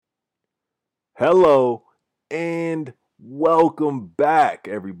Hello and welcome back,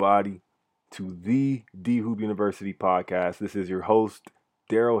 everybody, to the D Hoop University podcast. This is your host,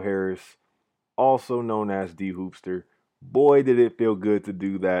 Darrell Harris, also known as D Hoopster. Boy, did it feel good to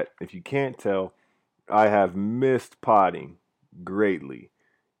do that. If you can't tell, I have missed potting greatly.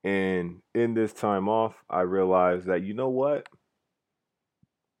 And in this time off, I realized that, you know what?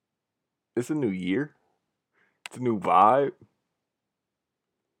 It's a new year, it's a new vibe.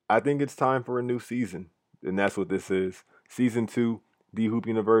 I think it's time for a new season, and that's what this is. Season 2, D Hoop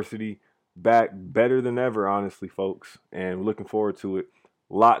University, back better than ever, honestly, folks, and looking forward to it.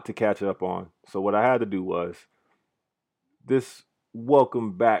 Lot to catch up on. So what I had to do was this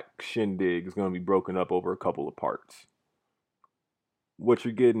welcome back shindig is going to be broken up over a couple of parts. What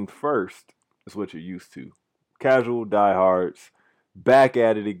you're getting first is what you're used to. Casual Diehards, back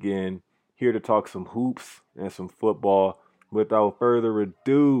at it again, here to talk some hoops and some football. Without further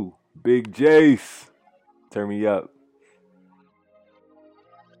ado, Big Jace, turn me up.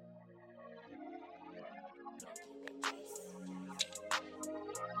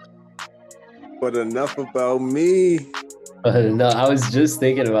 But enough about me. No, I was just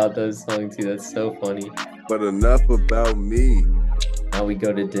thinking about that song too. That's so funny. But enough about me. Now we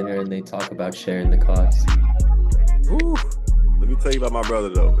go to dinner and they talk about sharing the cost. Whew. Let me tell you about my brother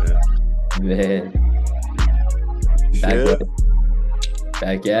though, man. Man.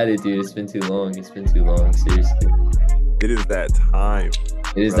 Back at it, dude. It's been too long. Seriously. It is that time.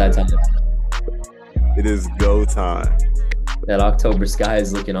 It is that time. It is go time. That October sky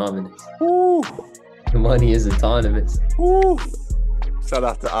is looking ominous. Woo. The money is autonomous. Woo. Shout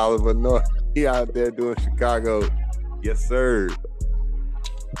out to Oliver North. He out there doing Chicago. Yes, sir.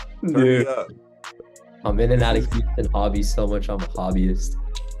 Turn me up. I'm in and out of Houston hobbies so much. I'm a hobbyist.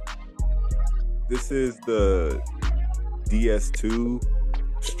 This is the DS2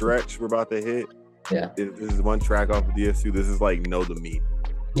 stretch we're about to hit. Yeah. This is one track off of DS2. This is like Know the Meaning.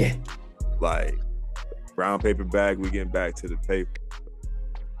 Yeah. Like brown paper bag, we getting back to the paper.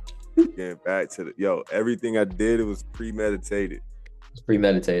 Getting back to the everything I did, it was premeditated. It's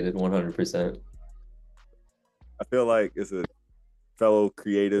premeditated, 100%. I feel like as a fellow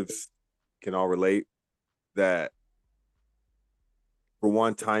creatives can all relate that for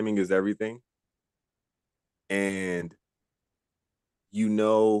one, timing is everything. And you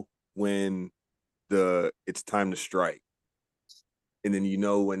know when it's time to strike. And then you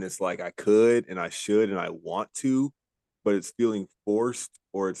know when it's like I could and I should and I want to, but it's feeling forced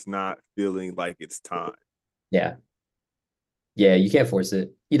or it's not feeling like it's time. Yeah. Yeah, you can't force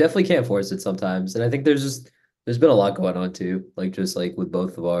it. You definitely can't force it sometimes. And I think there's been a lot going on too. Like just like with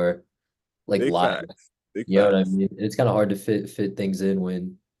both of our like Big lives. facts. Big You know what I facts. mean? It's kind of hard to fit things in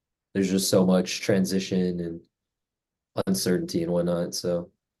when there's just so much transition and uncertainty and whatnot.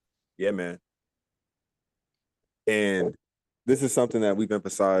 So Yeah, man. And this is something that we've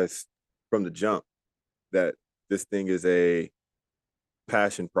emphasized from the jump, that this thing is a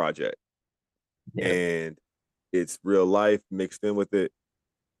passion project. yeah. And it's real life mixed in with it.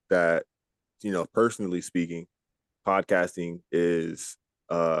 That, personally speaking, podcasting is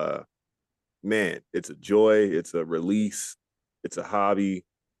it's a joy, it's a release, it's a hobby,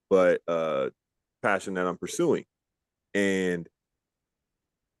 but passion that I'm pursuing. And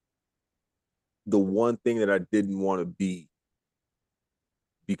the one thing that I didn't want to be,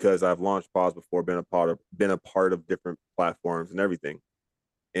 because I've launched pods before, been a part of different platforms and everything.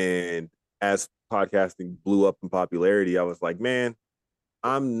 And as podcasting blew up in popularity, I was like, man,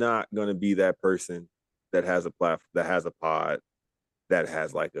 I'm not gonna be that person that has a platform, that has a pod, that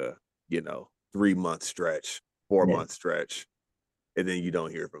has like a 3-month stretch, 4-month stretch, and then you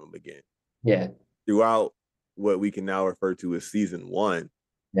don't hear from them again. Yeah. Throughout what we can now refer to as season 1.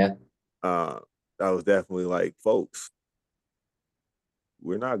 Yeah. I was definitely like, folks,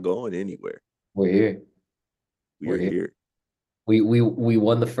 we're not going anywhere. We're here. We're here. We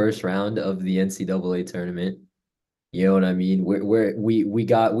won the first round of the NCAA tournament. You know what I mean?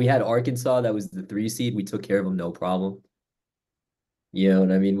 We had Arkansas, that was the 3 seed. We took care of them, no problem. You know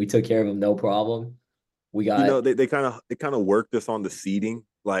what I mean? We took care of them, no problem. We got they kind of worked us on the seeding,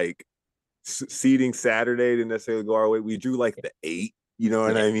 like seeding Saturday didn't necessarily go our way. We drew like the 8. You know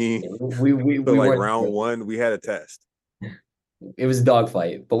what I mean? We like round 1, we had a test. It was a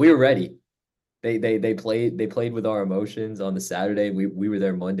dogfight, but we were ready. They played with our emotions on the Saturday. We were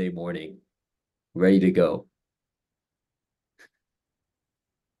there Monday morning, ready to go.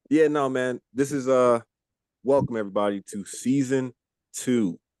 Yeah, no, man. This is welcome everybody to season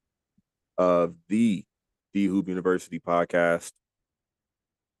 2 of the D Hoop University podcast.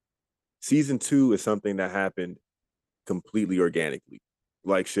 Season 2 is something that happened completely organically.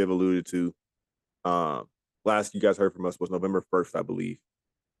 Like Shiv alluded to, Um, last you guys heard from us was November 1st, I believe,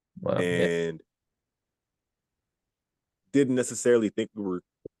 Wow. Yeah. and didn't necessarily think we were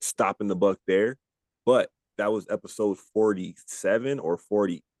stopping the buck there, but that was episode 47 or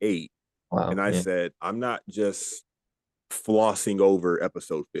 48. Wow. And I Yeah. said, I'm not just flossing over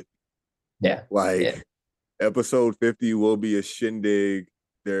episode 50. Yeah. Yeah. Like episode 50 will be a shindig.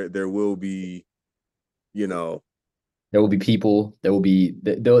 There will be, you know, There will be people. There will be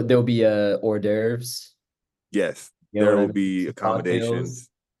hors d'oeuvres. yes, You know there what I will mean? be Some cocktails. accommodations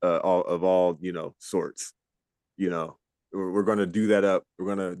all sorts. You know, we're going to do that up.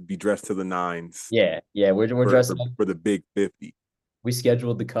 We're going to be dressed to the nines Yeah. Yeah. We're for, dressing for up. for the big 50. We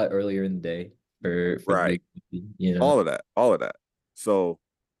scheduled the cut earlier in the day for the Right. big, you know. All of that. So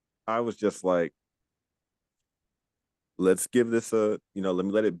I was just like, let's give this let me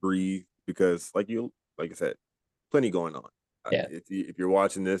let it breathe because like I said, plenty going on. Yeah. If you're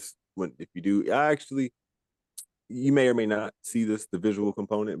watching this, if you do, actually, you may or may not see the visual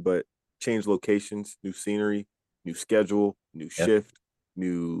component, but change locations, new scenery, new schedule, new Yeah. shift,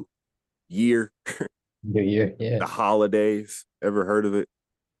 new year, New Year. Yeah. the holidays. Ever heard of it?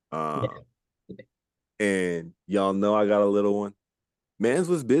 Yeah. And y'all know I got a little one. Man's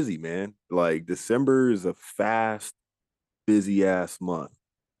was busy, man. Like December is a fast, busy ass month.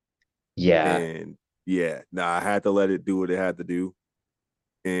 Yeah. And yeah, I had to let it do what it had to do.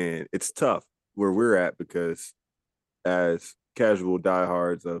 And it's tough where we're at because as casual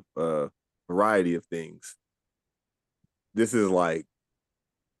diehards of a variety of things, this is like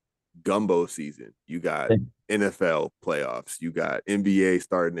gumbo season. You got NFL playoffs, you got NBA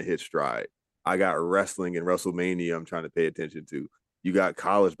starting to hit stride. I got wrestling and WrestleMania I'm trying to pay attention to. You got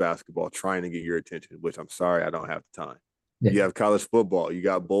college basketball trying to get your attention, which I'm sorry I don't have the time. You have college football, you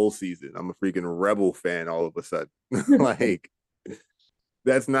got bowl season. I'm a freaking Rebel fan all of a sudden. Like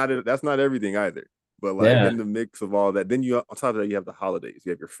that's not everything either. But like Yeah. in the mix of all that, then you on top of that, you have the holidays, you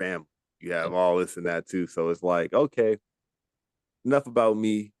have your family, you have all this and that too. So it's like, okay, enough about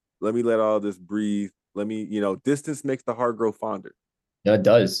me. Let me let all this breathe. Let me, distance makes the heart grow fonder. No, it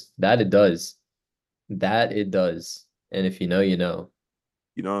does. That it does. That it does. And if you know, you know.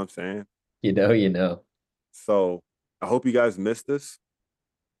 You know what I'm saying? You know, you know. So I hope you guys missed us.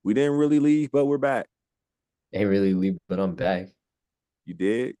 We didn't really leave, but we're back. Ain't really leave, but I'm back. You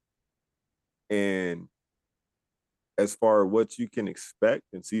did. And as far as what you can expect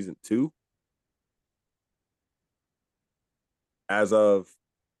in season 2, as of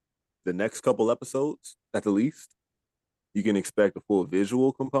the next couple episodes, at the least, you can expect a full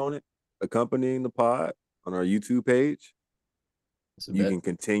visual component accompanying the pod on our YouTube page. It's a You bet. can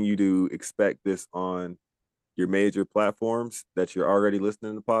continue to expect this on your major platforms that you're already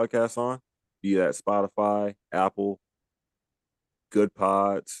listening to podcasts on, be that Spotify, Apple, Good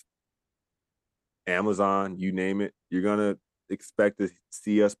Pods, Amazon, you name it. You're gonna expect to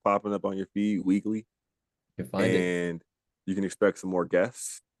see us popping up on your feed weekly, You can find it. and you can expect some more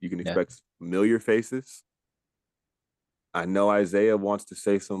guests. You can Yeah. expect familiar faces. I know Isaiah wants to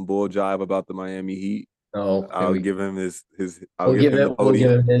say some bull jive about the Miami Heat. Oh, here I'll we give him his I'll we'll give give him the it we'll give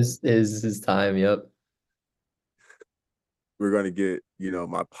podium. him his time. Yep. We're gonna get,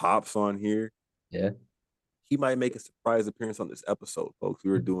 my pops on here. Yeah. He might make a surprise appearance on this episode, folks. We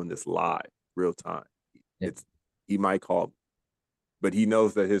were doing this live, real time. Yeah. It's He might call me, but he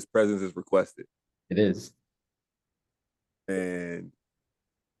knows that his presence is requested, It is. and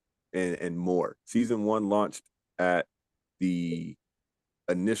more. Season 1 launched at the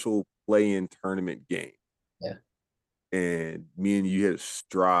initial play-in tournament game, Yeah. and me and you hit a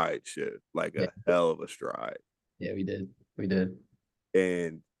stride, shit, like Yeah. a hell of a stride, Yeah, we did. We did.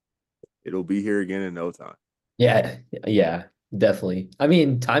 and it'll be here again in no time. Yeah. Yeah. Definitely. I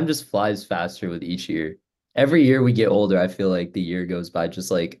mean, time just flies faster with each year. Every year we get older, I feel like the year goes by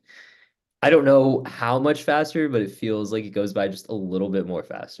just like I don't know how much faster, but it feels like it goes by just a little bit more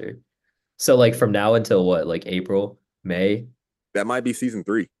faster. So like from now until what, like April, May? That might be season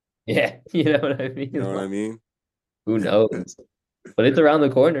 3. Yeah, you know what I mean? You know what I Like, mean? who knows? But it's around the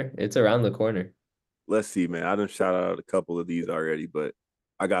corner. It's around the corner. Let's see, man. I done shout out a couple of these already, but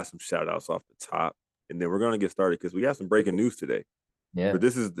I got some shout outs off the top. And then we're going to get started because we got some breaking news today. Yeah. For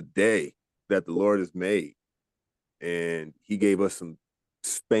this is the day that the Lord has made. And he gave us some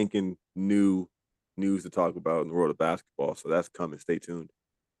spanking new news to talk about in the world of basketball. So that's coming. Stay tuned.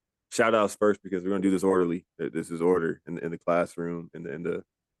 Shout outs first because we're going to do this orderly. This is order in the classroom,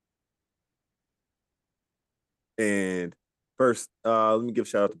 and first, let me give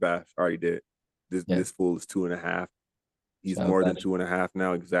shout out to Bash. I already did. Yeah. This fool is 2.5. He's Shout out more than Bash. 2.5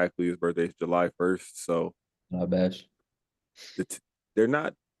 now. Exactly. His birthday is July 1st. So Shout out Bash. they're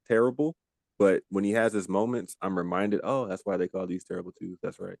not terrible, But when he has his moments, I'm reminded, oh, that's why they call these terrible twos.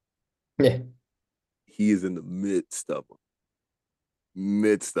 That's right. Yeah, He is in the midst of them.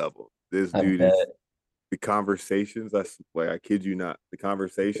 Midst of them. This I dude is bet. the conversations. I kid you not. The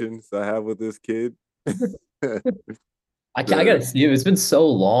conversations I have with this kid. I gotta the see him. It's been so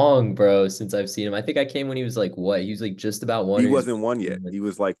long, bro, since I've seen him. I think I came when he was like what? He was like just about one, he or he was wasn't one yet. He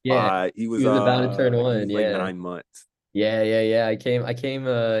was like yeah, 5. he was about to turn He one. was like Yeah, 9 months. yeah. I came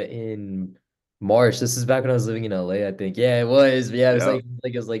in March. This is back when I was living in LA, I think. Yeah, it was. Yeah, Yeah.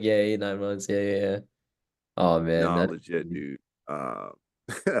 it was like yeah, 8, 9 months. Yeah. Oh man, No, legit, dude. Um,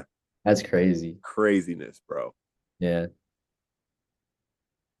 that's crazy. craziness, bro. Yeah,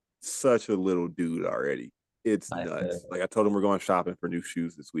 Such a little dude already. It's I nuts. Like I told him we're going shopping for new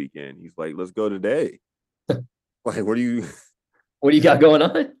shoes this weekend. He's like, let's go today. Like, what do you what do you got going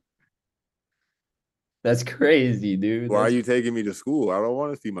on? That's crazy, dude. why are That's you taking me to school? I don't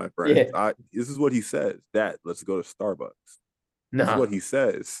want to see my friends. yeah. I This is what he says. Dad, let's go to Starbucks. This is what Nah, he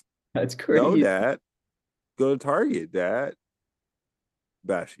says. that's No, crazy. Dad. Go to Target, Dad.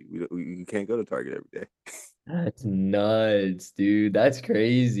 Bashi, we can't go to Target every day. That's nuts, dude. That's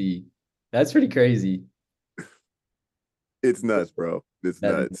crazy. That's pretty crazy. It's nuts, bro. It's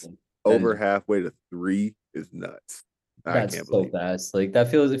That is nuts. that Over is halfway to 3 is nuts. I can't that's so believe it. fast. Like it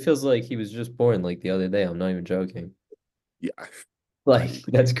feels like he was just born like the other day. I'm not even joking. Yeah, Like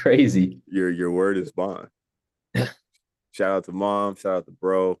that's crazy. your word is bond. Shout out to mom. Shout out to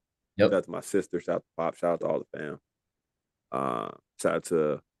bro. Shout Yep. out to my sister. Shout out to pop. Shout out to all the fam. Shout out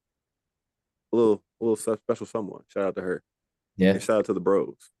to a little special someone. Shout out to her Yeah. and shout out to the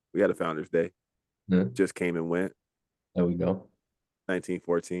bros. We had a Founders Day. Yeah. Just came and went. There we go.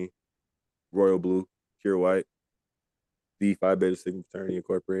 1914. Royal Blue. Pure White. The Phi Beta Sigma Fraternity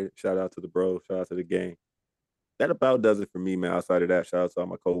Incorporated. Shout out to the bros. Shout out to the gang. That about does it for me, man. Outside of that, shout out to all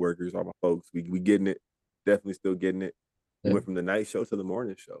my coworkers, all my folks. We getting it. Definitely still getting it. We Yeah. went from the night show to the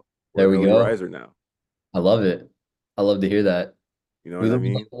morning show. We're There an we early go. riser now. I love it. I love to hear that. You know what I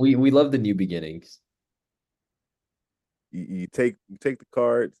mean? We love the new beginnings. You take the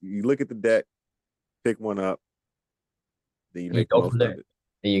cards, you look at the deck, pick one up, then you And you make the go from most of there. it.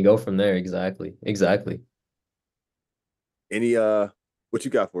 And you go from there. Exactly. Exactly. Any what you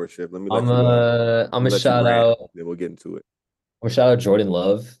got for us, Shiv? I'm Let me a let you shout rant, out. then we'll get into it. I'm a shout out Jordan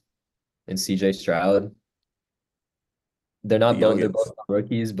Love and CJ Stroud. The They're both youngins. not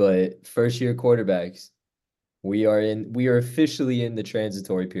rookies, but first year quarterbacks. We are officially in the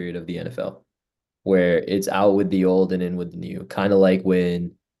transitory period of the NFL where it's out with the old and in with the new. Kind of like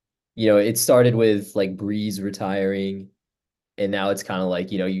when, it started with like Breeze retiring, and now it's kind of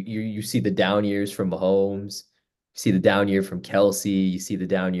like, you see the down years from Mahomes, you see the down year from Kelsey, you see the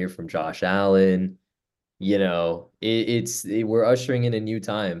down year from Josh Allen. We're ushering in a new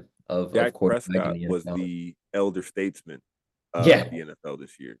time of Dak quarterback in Prescott the was NFL. the elder statesman of Yeah, the NFL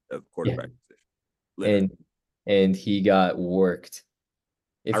this year as a yeah. quarterback position. Literally. And and he got worked.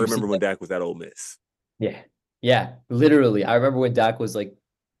 I If you see remember when Dak was at Ole Miss. Yeah. Yeah. Literally. I remember when Dak was like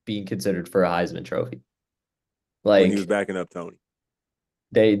being considered for a Heisman Trophy. When he was Like backing up Tony.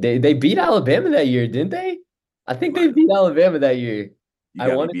 they beat Alabama that year, didn't they? I You think might they have. beat Alabama that year. You I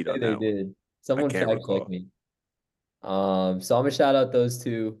got me want to beat say on they that one. did. I Someone can't fact check recall. me. So I'm gonna shout out those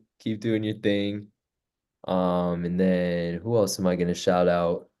two. Keep doing your thing. And then who else am I gonna shout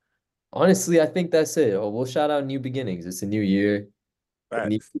out? Honestly, I think that's it. Oh, we'll shout out new beginnings. It's a new year,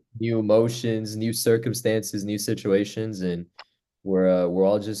 new Facts. new emotions, new circumstances, new situations, and we're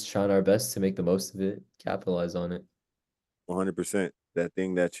all just trying our best to make the most of it, capitalize on it. 100%. That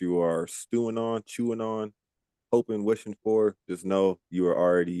thing that you are stewing on, chewing on, hoping, wishing for, just know you are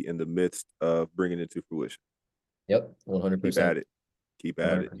already in the midst of bringing it to fruition. Yep, Keep 100%. at it. Keep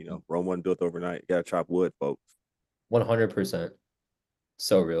at it. 100%. Rome wasn't built overnight. You got to chop wood, folks. 100%.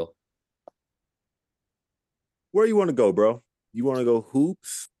 So real. Where you want to go, bro? You want to go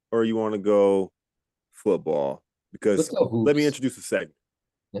hoops or you want to go football? Let's Because go let me hoops. introduce a segment.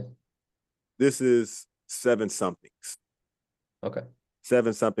 Yeah. This is seven somethings. Okay.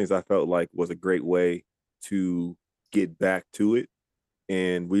 Seven somethings I felt like was a great way to get back to it.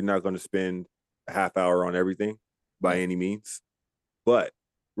 And we're not going to spend a half hour on everything by Yeah. any means, but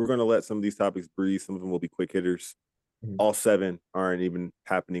we're going to let some of these topics breathe. Some of them will be quick hitters. Mhm. All seven aren't even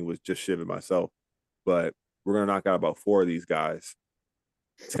happening with just Shiv and myself, but we're going to knock out about four of these guys.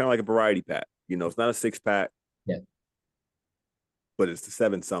 It's kind of like a variety pack. It's not a six pack, Yeah. but it's the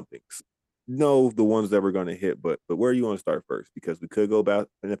seven somethings. No, the ones that we're going to hit, but where do you want to start first? Because we could go about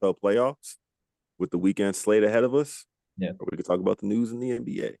NFL playoffs with the weekend slate ahead of us, Yeah. or we could talk about the news in the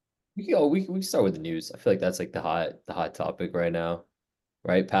NBA. We can start with the news. I feel like that's like the hot topic right now.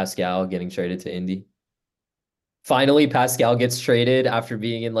 right? Pascal getting traded to Indy. Finally, Pascal gets traded after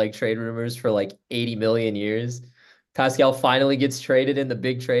being in like trade rumors for like 80 million years. Pascal finally gets traded in the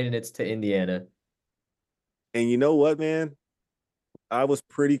big trade, and it's to Indiana. And you know what, man? I was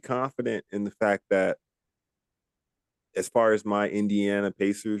pretty confident in the fact that as far as my Indiana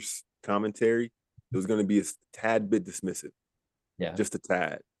Pacers commentary, it was going to be a tad bit dismissive, Yeah. just a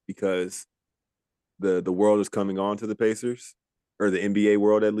tad, because the world is coming on to the Pacers, or the NBA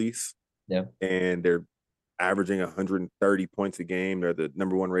world at least, Yeah. and they're averaging 130 points a game. They're the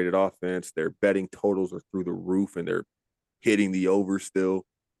number one rated offense. Their betting totals are through the roof, and they're hitting the over still.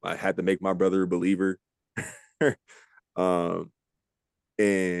 I had to make my brother a believer. um,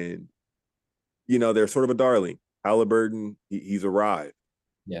 and they're sort of a darling. Halliburton, he's arrived.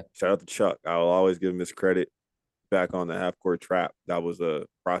 Yeah. Shout out to Chuck. I'll always give him his credit back on the half court trap. That was a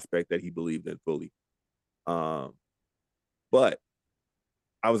prospect that he believed in fully. Um, but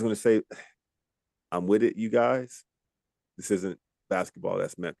I was going to say, I'm with it, you guys. This isn't basketball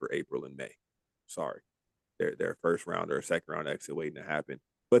that's meant for April and May. Sorry. They're first round or second round exit waiting to happen.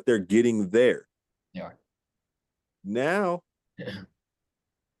 But they're getting there. They are. Now,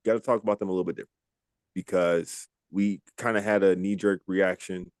 got to talk about them a little bit different because we kind of had a knee jerk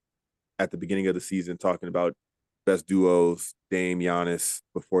reaction at the beginning of the season talking about best duos, Dame, Giannis,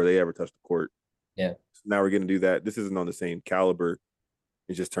 before they ever touched the court. Yeah. So now we're going to do that. This isn't on the same caliber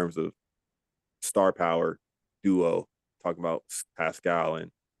in just terms of star power duo, talking about Pascal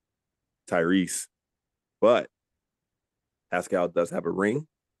and Tyrese. But Pascal does have a ring.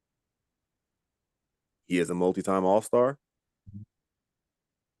 He is a multi-time All-Star.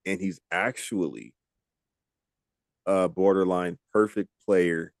 And he's actually a borderline perfect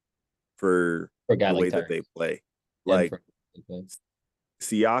player for For a guy the like way that they Tyrese. play. And Like for okay.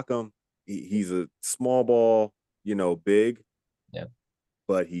 Siakam, he's a small ball, big, Yeah.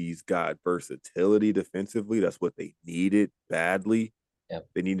 but he's got versatility defensively. That's what they needed badly. Yeah.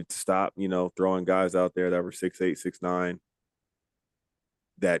 They needed to stop, throwing guys out there that were 6'8", 6'9",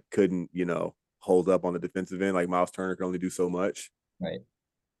 that couldn't, hold up on the defensive end. Like Miles Turner can only do so much. Right.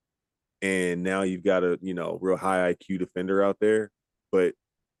 And now you've got a, real high IQ defender out there. But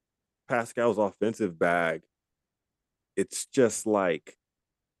Pascal's offensive bag, it's just like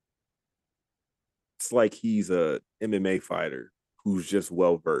he's a MMA fighter who's just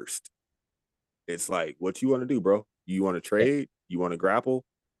well versed. It's like, what you want to do, bro? You want to Yeah. trade? You want to grapple?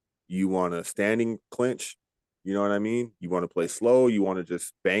 You want to standing clinch? You know what I mean? You want to play slow? You want to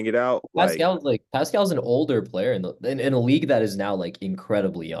just bang it out? Like, Pascal's an older player in a league that is now like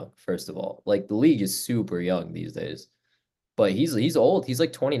incredibly young. First of all, like the league is super young these days, but he's old. He's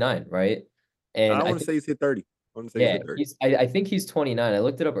like 29, right? And I I want to think say he's hit 30. I want to say he's yeah, hit 30. I think he's 29. I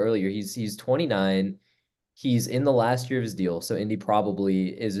looked it up earlier. He's 29. He's in the last year of his deal, so Indy probably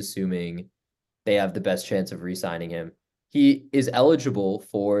is assuming they have the best chance of re-signing him. He is eligible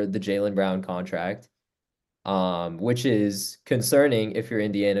for the Jaylen Brown contract, which is concerning if you're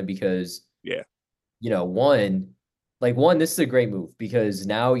Indiana because Yeah. this is a great move because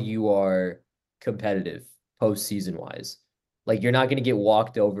now you are competitive postseason wise. Like you're not going to get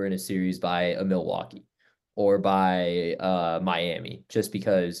walked over in a series by a Milwaukee or by Miami just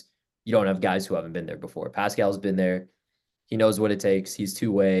because you don't have guys who haven't been there before. Pascal's been there. He knows what it takes. He's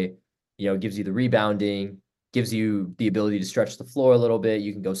two-way, gives you the rebounding, gives you the ability to stretch the floor a little bit.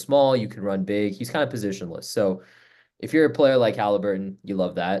 You can go small, you can run big. He's kind of positionless. So if you're a player like Halliburton, you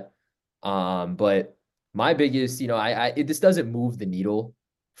love that. But my biggest, this doesn't move the needle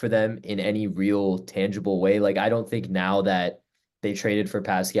for them in any real tangible way. Like I don't think now that they traded for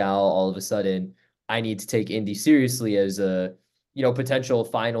Pascal, all of a sudden I need to take Indy seriously as a potential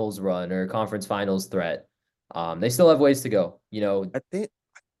finals run or conference finals threat. They still have ways to go. I think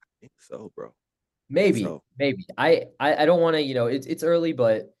so, bro. I think Maybe, so. maybe. I don't want to, it's early,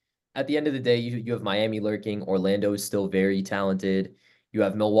 but at the end of the day, you have Miami lurking. Orlando is still very talented. You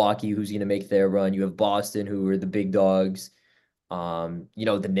have Milwaukee, who's going to make their run. You have Boston, who are the big dogs. The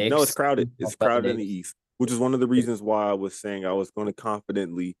No, it's Knicks. crowded. Talk It's about the crowded in the Knicks. East, which is one of the reasons why I was saying I was going to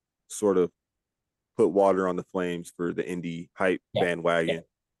confidently sort of put water on the flames for the indie hype Yeah, yeah, bandwagon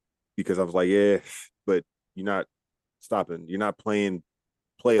because I was like, yeah, but you're not stopping. You're not playing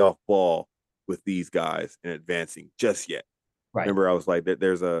playoff ball with these guys and advancing just yet. right, Remember, I was like, that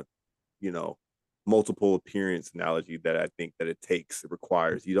there's a, you know, multiple appearance analogy that I think that it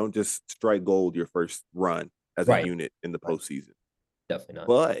requires. You don't just strike gold your first run as a right, unit in the right. postseason. Definitely not.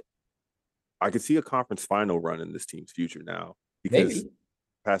 But I could see a conference final run in this team's future now because Maybe.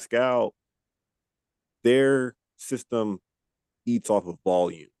 Pascal, their system eats off of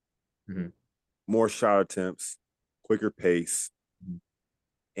volume, Mhm. more shot attempts, quicker pace.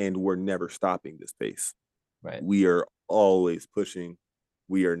 and we're never stopping this pace. Right. We are always pushing.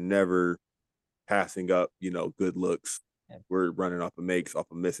 We are never passing up, good looks. Yeah. We're running off of makes, off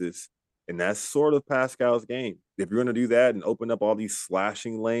of misses. And that's sort of Pascal's game. If you're going to do that and open up all these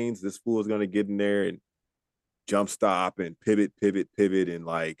slashing lanes, this fool is going to get in there and jump stop and pivot, pivot, pivot. And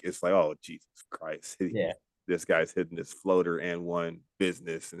it's like, oh, Jesus Christ. Yeah. This guy's hitting this floater and one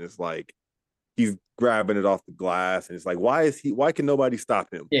business. And it's like, he's grabbing it off the glass. And it's like, why can nobody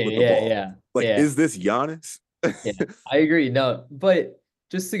stop him Yeah. with the Yeah. ball? Yeah. Like, Yeah. is this Giannis? Yeah. I agree. No, but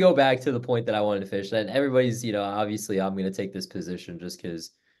just to go back to the point that I wanted to finish, and everybody's, obviously I'm going to take this position just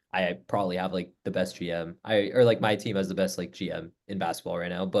because I probably have like the best GM. Or like my team has the best like GM in basketball right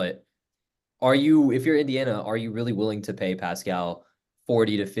now. But if you're Indiana, are you really willing to pay Pascal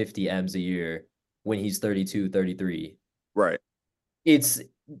 40 to 50 M's a year when he's 32, 33? Right. It's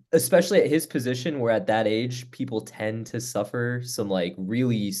especially at his position where at that age, people tend to suffer some like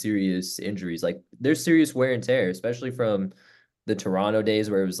really serious injuries. Like there's serious wear and tear, especially from the Toronto days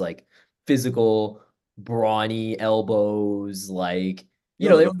where it was like physical, brawny elbows, like, they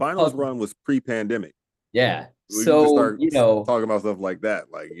The were finals tough. run was pre-pandemic. Yeah. We can just So, start talking about stuff like that.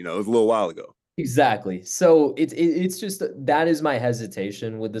 It was a little while ago. exactly. So it's just that is my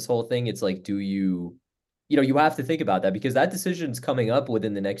hesitation with this whole thing. It's like, you have to think about that because that decision's coming up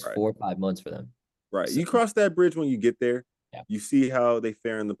within the next Right. 4 or 5 months for them. Right. So, You cross that bridge when you get there. yeah. You see how they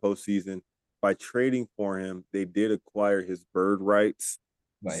fare in the postseason. By trading for him, they did acquire his bird rights.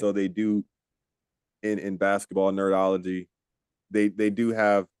 Right. So they do in basketball nerdology, they do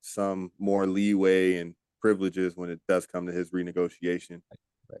have some more leeway and privileges when it does come to his renegotiation.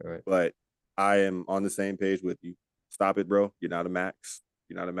 Right. But I am on the same page with you. Stop it, bro. You're not a max.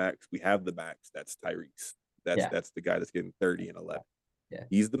 You're not a max. We have the max. That's Tyrese. That's the guy that's getting 30 and 11. Yeah.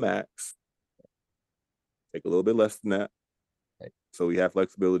 He's the max. Take a little bit less than that. Right. So we have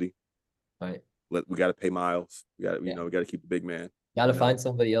flexibility. Right. We got to pay Miles. We got we got to keep the big man. Got to find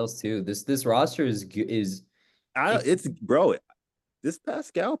somebody else too. This roster is bro. This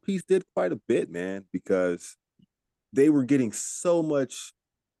Pascal piece did quite a bit, man, because they were getting so much.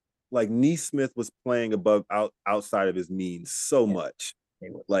 Like Neesmith was playing outside of his means so much.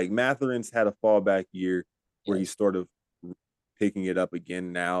 Like Matherin's had a fallback year where he's sort of picking it up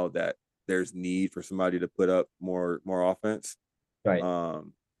again now that there's need for somebody to put up more offense. Right.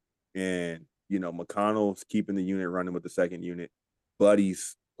 And McConnell's keeping the unit running with the second unit.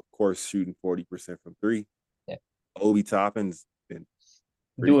 Buddy's, of course, shooting 40% from three. Yeah. Obi Toppin's been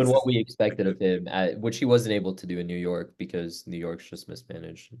doing what we expected of him, which he wasn't able to do in New York because New York's just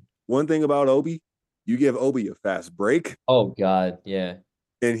mismanaged. One thing about Obi, you give Obi a fast break. Oh God, yeah.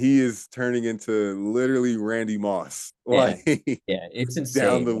 And he is turning into literally Randy Moss. Yeah, it's insane.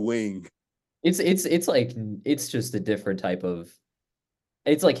 Down the wing. It's like it's just a different type of.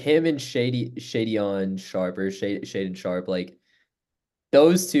 It's like him and Shady on Sharp or Shade and Sharp. Like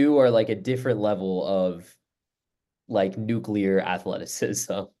those two are like a different level of like nuclear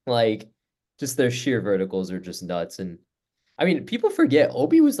athleticism. Like just their sheer verticals are just nuts. And I mean, people forget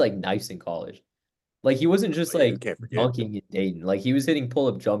Obi was like nice in college. Like he wasn't just dunking in Dayton. Like he was hitting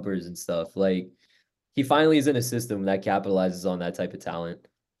pull-up jumpers and stuff. Like he finally is in a system that capitalizes on that type of talent.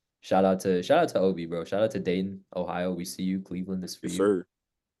 Shout out to Obi, bro. Shout out to Dayton, Ohio. We see you. Cleveland, this for you. Sir.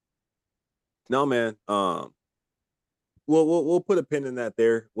 No, man. We'll put a pin in that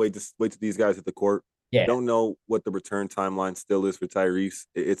there. Wait till these guys hit the court. Yeah. Don't know what the return timeline still is for Tyrese.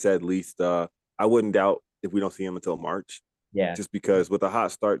 It's at least I wouldn't doubt if we don't see him until March. Yeah. Just because with a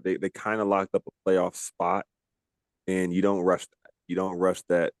hot start, they kind of locked up a playoff spot, and you don't rush that. You don't rush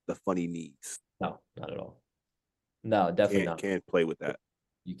that the funny knees. No, not at all. No, definitely not. Can't play with that.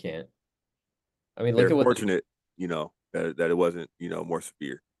 You can't. I mean, look at fortunate, that it wasn't, more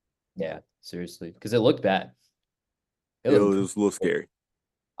severe. Yeah, seriously, because it looked bad. It was a little scary.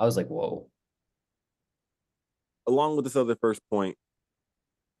 I was like, whoa. Along with this other first point,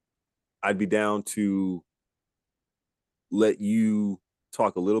 I'd be down to let you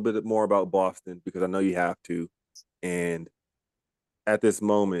talk a little bit more about Boston because I know you have to. And at this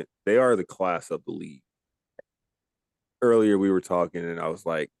moment, they are the class of the league. Earlier we were talking and I was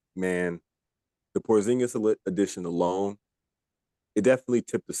like, man, the Porzingis addition alone, it definitely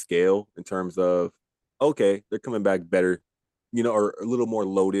tipped the scale in terms of, okay, they're coming back better, or a little more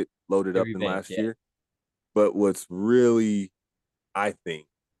loaded up than last year. But what's really, I think,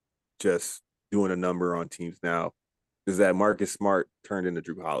 just doing a number on teams now is that Marcus Smart turned into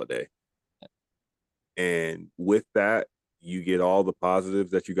Drew Holiday. And with that, you get all the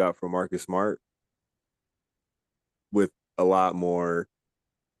positives that you got from Marcus Smart with a lot more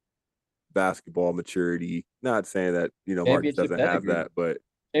basketball maturity. Not saying that, Marcus doesn't have that, but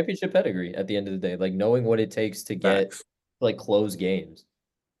championship pedigree at the end of the day, like knowing what it takes to get Facts. like close games.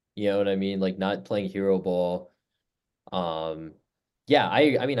 You know what I mean? Like not playing hero ball. Yeah,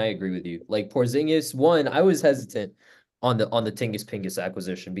 I mean I agree with you. Like Porzingis, one, I was hesitant on the Tingus Pingus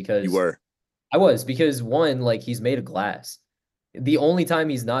acquisition You because were. one, like he's made of glass. The only time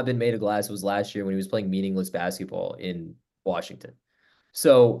he's not been made of glass was last year when he was playing meaningless basketball in Washington.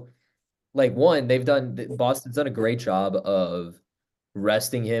 So, like one, Boston's done a great job of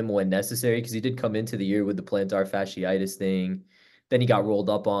resting him when necessary because he did come into the year with the plantar fasciitis thing. Then he got rolled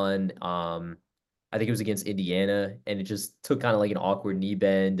up on. I think it was against Indiana, and it just took kind of like an awkward knee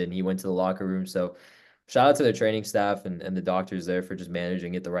bend, and he went to the locker room. So, shout out to the training staff and the doctors there for just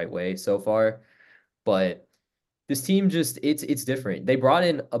managing it the right way so far. But this team just it's different. They brought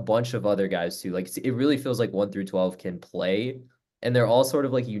in a bunch of other guys too. Like it really feels like 1 through 12 can play, and they're all sort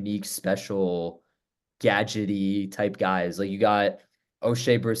of like unique, special, gadgety type guys. Like you got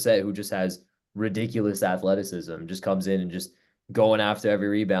O'Shea Brissett, who just has ridiculous athleticism, just comes in and just going after every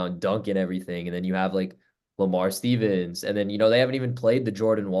rebound, dunking everything. And then you have like Lamar Stevens, and then they haven't even played the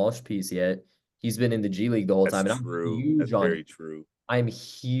Jordan Walsh piece yet. He's been in the G League the whole That's time, and true. That's very true. I'm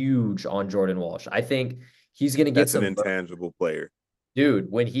huge on Jordan Walsh. I think he's gonna get That's an some burn. intangible player. Dude,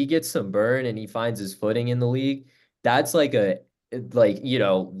 when he gets some burn and he finds his footing in the league, that's like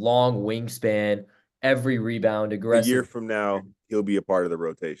long wingspan, every rebound, A year aggressive. from now, he'll be a part of the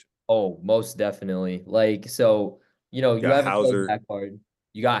rotation. Oh, most definitely. Like, so, you Got have a good Hauser, backguard.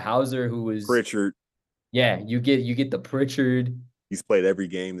 You got Hauser who was, Pritchard. yeah, you get the Pritchard. He's played every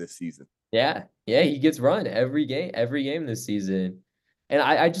game this season. Yeah, yeah, he gets run every game this season. And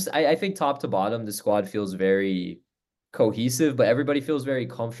I think top to bottom, the squad feels very cohesive, but everybody feels very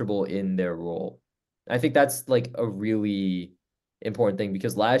comfortable in their role. I think that's like a really important thing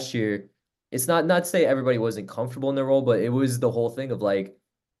because last year, it's not to say everybody wasn't comfortable in their role, but it was the whole thing of like,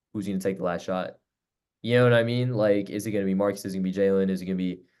 who's gonna take the last shot? You know what I mean? Like, is it gonna be Marcus? Is it gonna be Jalen? Is it gonna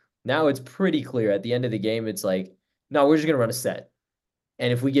be now it's pretty clear at the end of the game, it's like, no, we're just gonna run a set.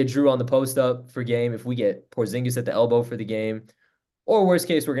 And if we get Drew on the post up for game, if we get Porzingis at the elbow for the game, or worst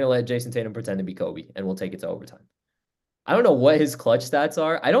case, we're going to let Jason Tatum pretend to be Kobe and we'll take it to overtime. I don't know what his clutch stats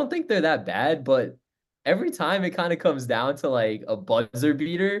are. I don't think they're that bad, but every time it kind of comes down to like a buzzer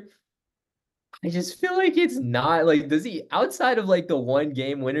beater, I just feel like it's not like, does he, outside of like the one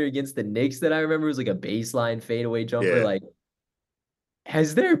game winner against the Knicks that I remember was like a baseline fadeaway jumper, Yeah, like,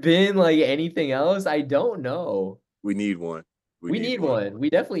 has there been like anything else? I don't know. we need one. We We need need one. one. We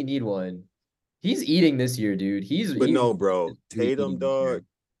definitely need one. He's eating this year, dude. But He's no, bro. really Tatum, eating this dog, year.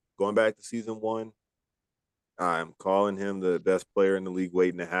 going back to season one, I'm calling him the best player in the league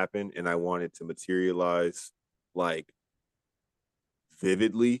waiting to happen. And I want it to materialize like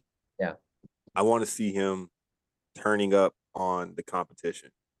vividly. Yeah, I want to see him turning up on the competition.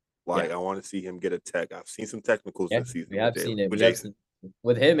 yeah, Like I want to see him get a tech. I've seen some technicals yeah. this season We with have Jalen, seen it. with We have Jason. seen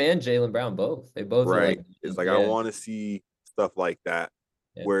with him and Jalen Brown both. They both are Right. like, It's like I yeah, want to see stuff like that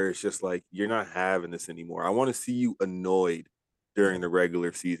yeah, where it's just like you're not having this anymore. I want to see you annoyed yeah. during the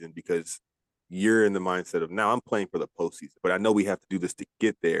regular season because you're in the mindset of now I'm playing for the postseason, but I know we have to do this to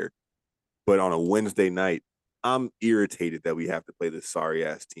get there. But on a Wednesday night, I'm irritated that we have to play this sorry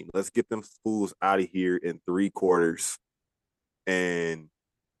ass team. Let's get them fools out of here in 3 quarters. And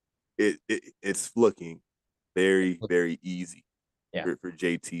it's looking very, very easy Yeah. for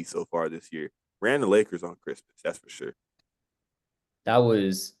JT so far this year. Ran the Lakers on Christmas, that's for sure. That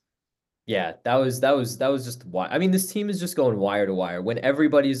was, yeah, that was just why. I mean, this team is just going wire to wire. When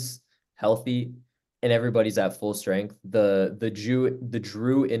everybody's healthy and everybody's at full strength, the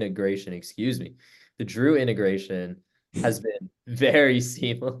Drew integration, excuse me, the Drew integration has been very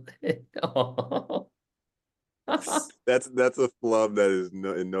seamless. That's a flub that is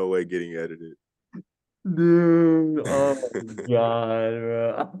in no way getting edited. Dude, oh my God,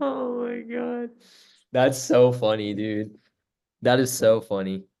 bro. Oh my God. That's so funny, dude. That is so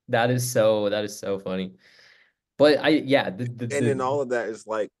funny. That is so funny. But yeah, And then the all of that is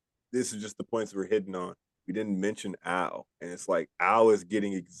like, this is just the points we're hitting on. We didn't mention Al. And it's like Al is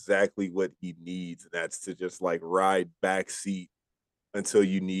getting exactly what he needs. And that's to just like ride backseat until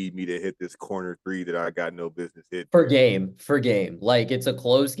you need me to hit this corner three that I got no business hitting. for game. Like it's a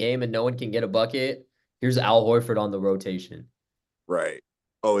close game and no one can get a bucket. Here's Al Horford on the rotation. Right.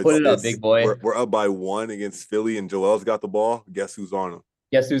 Oh, Put it up, it's big boy. we're up by one against Philly and Joel's got the ball. Guess who's on him?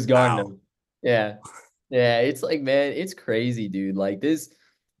 Guess who's guarding Al. him? Yeah. Yeah, it's like, man, it's crazy, dude. Like this,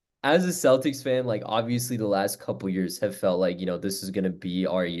 as a Celtics fan, like obviously the last couple years have felt like, this is gonna be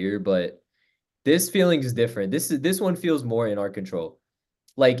our year, but this feeling is different. This one feels more in our control.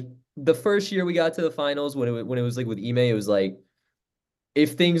 Like the first year we got to the finals when it was like with Ime, it was like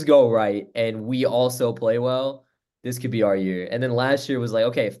if things go right and we also play well, this could be our year. And then last year was like,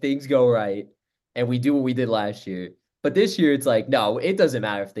 okay, if things go right and we do what we did last year. But this year it's like, no, it doesn't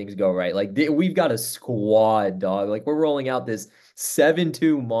matter if things go right. Like we've got a squad, dog. Like we're rolling out this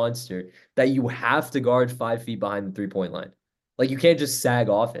 7-2 monster that you have to guard 5 feet behind the 3-point line. Like you can't just sag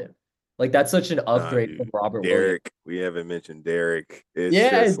off him. Like that's such an Nah, upgrade from dude. Robert Williams. Derek, we haven't mentioned Derek. It's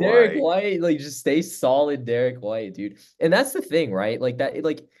Yeah, just Derek like, White, like just stay solid, Derek White, dude. And that's the thing, right? Like that,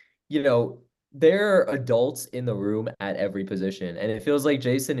 like, there are adults in the room at every position. And it feels like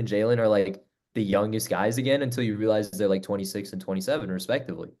Jason and Jalen are like the youngest guys again until you realize they're like 26 and 27,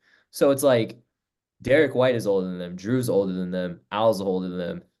 respectively. So it's like Derek White is older than them, Drew's older than them, Al's older than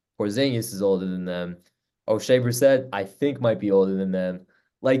them, Porzingis is older than them. O'Shea Brissett, I think, might be older than them.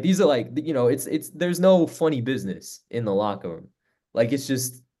 Like these are like, it's there's no funny business in the locker room. Like it's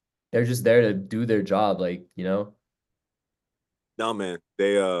just they're just there to do their job. no man,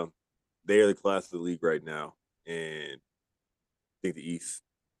 they are the class of the league right now. And I think the East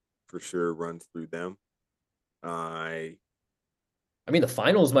for sure runs through them. I I mean, the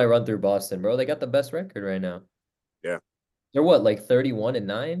finals might run through Boston, bro. They got the best record right now. yeah, They're what, like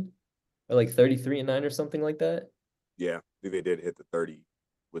 31-9? Or like 33-9 or something like that? yeah. I think they did hit the 30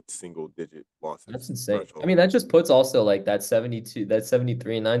 with single digit That's losses insane. I threshold. mean, that just puts also like that 72, that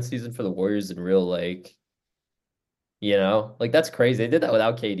 73-9 season for the Warriors in real like, like that's crazy. They did that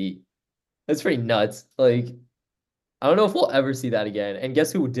without KD. That's pretty nuts. Like, I don't know if we'll ever see that again. And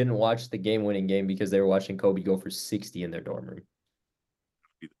guess who didn't watch the game-winning game because they were watching Kobe go for 60 in their dorm room?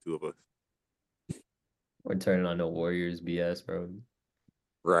 Be the two of us. We're turning on no Warriors BS, bro.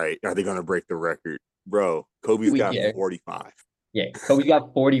 Right. Are they gonna break the record? Bro, Kobe's We got care. 45. Yeah, Kobe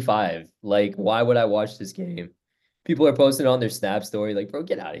got 45. Like, why would I watch this game? People are posting on their Snap story, like, bro,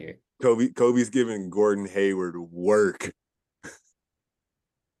 get out of here. Kobe's giving Gordon Hayward work.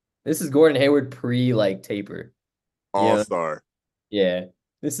 This is Gordon Hayward pre like taper. All Yeah, star. yeah.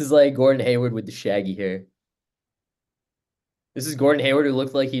 This is like Gordon Hayward with the shaggy hair. This is Gordon Hayward who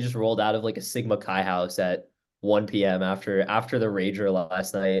looked like he just rolled out of like a Sigma Chi house at 1 p.m. after the Rager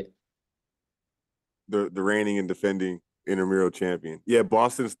last night. The reigning and defending intramural champion. Yeah,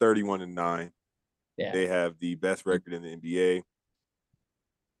 Boston's 31-9. Yeah. They have the best record in the NBA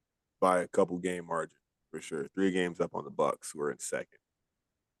by a couple game margin for sure. 3 games up on the Bucks, who are in second.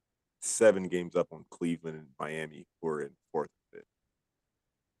 7 games up on Cleveland and Miami, who are in fourth and fifth.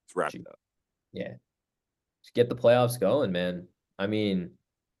 Let's wrap it up. Yeah. Just get the playoffs going, man. I mean,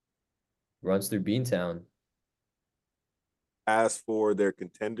 runs through Beantown. As for their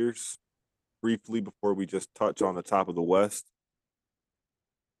contenders, briefly before we just touch on the top of the West,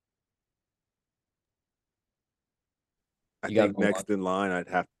 I You got think next Milwaukee, in line I'd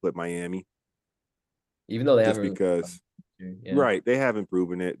have to put Miami, even though they just haven't because really, yeah. right, they haven't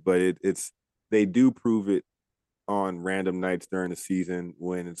proven it, but it's they do prove it on random nights during the season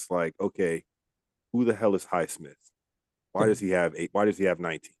when it's like, okay, who the hell is Highsmith? Why does he have 8? Why does he have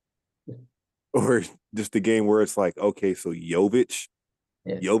 19? Or just the game where it's like, okay, so Yeah.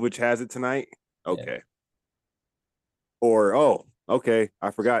 Jovic has it tonight. Yeah. Okay. Or oh, okay,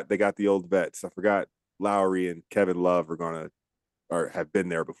 I forgot they got the old vets. I forgot Lowry and Kevin Love are gonna or have been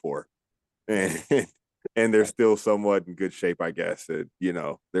there before, Yeah. and and they're still somewhat in good shape, I guess. And,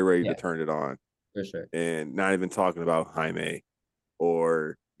 they're ready to Yeah, turn it on, for sure. and not even talking about Jaime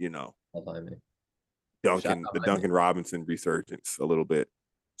or Love Jaime. Shout Duncan, out the Jaime. Duncan Robinson resurgence a little bit.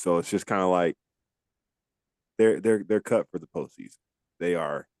 So it's just kind of like they're cut for the postseason. They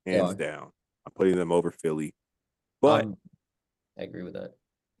are They hands are. down. I'm putting them over Philly, but Um, I agree with that.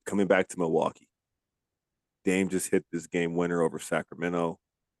 coming back to Milwaukee, Dame just hit this game winner over Sacramento,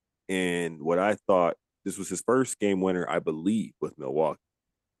 and what I thought this was his first game winner, I believe, with Milwaukee.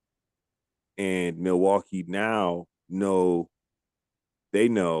 And Milwaukee now know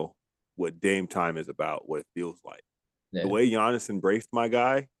what Dame time is about, what it feels like. The Yeah. way Giannis embraced my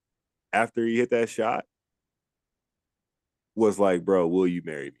guy after he hit that shot was like, bro, will you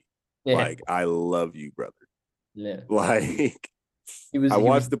marry me? Yeah. Like, I love you, brother. Yeah. Like, I He was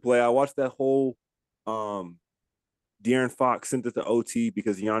watched the play. I watched that whole De'Aaron Fox sent it to OT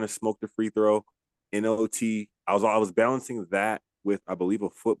because Giannis smoked a free throw in OT. I was balancing that with, I believe, a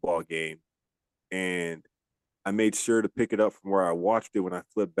football game, and I made sure to pick it up from where I watched it when I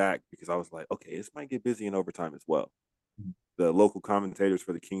flipped back because I was like, okay, this might get busy in overtime as well. The local commentators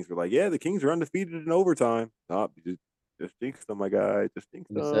for the Kings were like, yeah, the Kings are undefeated in overtime. Stop, just jinx them, my guy. Just jinx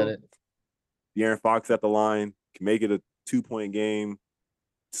you said them. it. De'Aaron Fox at the line can make it a 2-point game,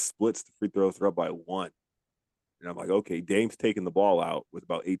 splits the free throws, they're up by 1. And I'm like, okay, Dame's taking the ball out with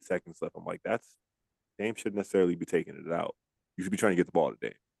about 8 seconds left. I'm like, Dame shouldn't necessarily be taking it out. You should be trying to get the ball to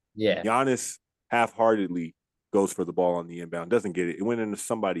Dame. Yeah. Giannis half-heartedly goes for the ball on the inbound, doesn't get it. It went into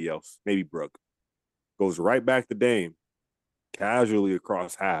somebody else, maybe Brooke. Goes right back to Dame, casually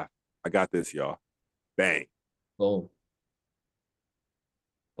across half. I got this, y'all. Bang. Boom.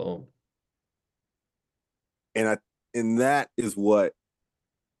 Boom. And that is what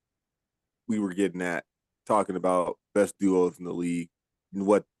we were getting at, talking about best duos in the league and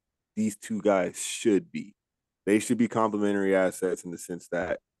what these two guys should be. They should be complementary assets in the sense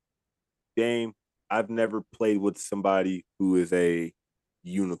that Dame, I've never played with somebody who is a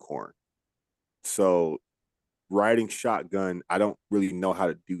unicorn. So riding shotgun, I don't really know how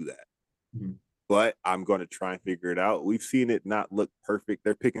to do that. Mm-hmm. But I'm going to try and figure it out. We've seen it not look perfect.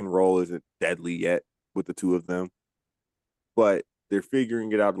 Their pick and roll isn't deadly yet with the two of them. But they're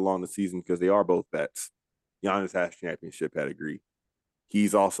figuring it out along the season because they are both vets. Giannis has championship pedigree.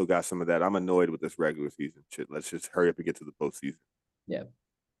 He's also got some of that. I'm annoyed with this regular season shit. Let's just hurry up and get to the postseason. Yeah.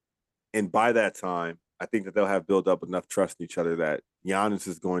 And by that time, I think that they'll have built up enough trust in each other that Giannis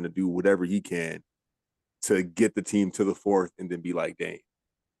is going to do whatever he can to get the team to the fourth and then be like, Dame,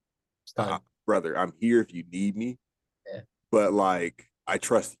 brother, I'm here if you need me. Yeah. But like, I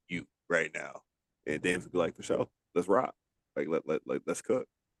trust you right now. And Dame's gonna be like, for sure, let's rock. Like, let's cook.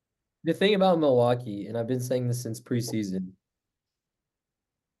 The thing about Milwaukee, and I've been saying this since preseason,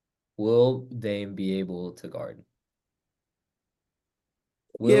 will Dame be able to guard?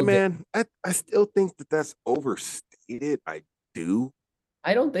 Yeah, man. I still think that that's overstated. I do.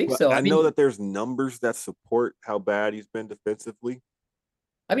 I don't think But so. I know that there's numbers that support how bad he's been defensively.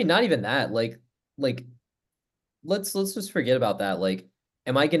 I mean, not even that. Like let's just forget about that. Like,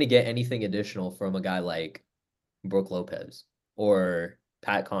 am I gonna get anything additional from a guy like Brook Lopez or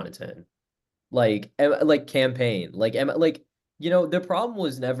Pat Connaughton? Like campaign. The problem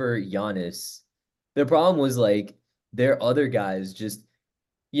was never Giannis. The problem was like their other guys just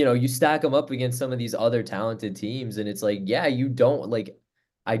you stack them up against some of these other talented teams, and it's like, yeah, you don't like.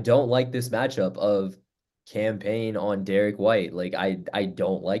 I don't like this matchup of campaign on Derek White. Like, I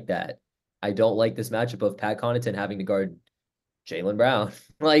don't like that. I don't like this matchup of Pat Connaughton having to guard Jaylen Brown.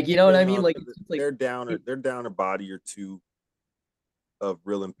 Like, you know what Yeah, I mean? no, Like, it's just like they're down a body or two of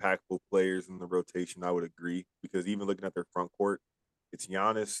real impactful players in the rotation. I would agree because even looking at their front court, it's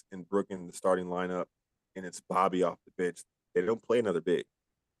Giannis and Brook in the starting lineup, and it's Bobby off the bench. They don't play another big.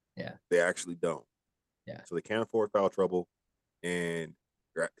 yeah, They actually don't. yeah, So they can't afford foul trouble, and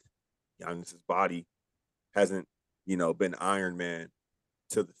Giannis's body hasn't, been Iron Man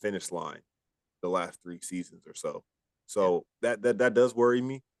to the finish line the last 3 seasons or so. yeah. So that does worry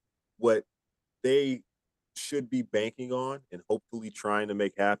me. What they should be banking on and hopefully trying to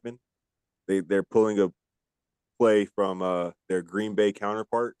make happen. They're pulling a play from their Green Bay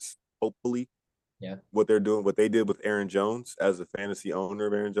counterparts, hopefully. Yeah. What they did with Aaron Jones as a fantasy owner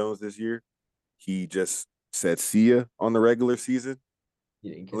of Aaron Jones this year. He just said, see ya on the regular season.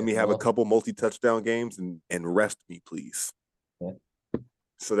 You didn't Let care me at have a all. couple multi-touchdown games and rest me, please. Yeah.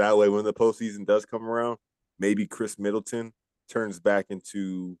 So that way, when the postseason does come around, maybe Chris Middleton turns back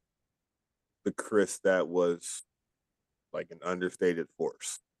into the Chris that was like an understated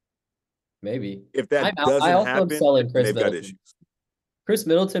force. Maybe. If I that I doesn't also am happen, selling then Chris they've got Middleton. issues. Chris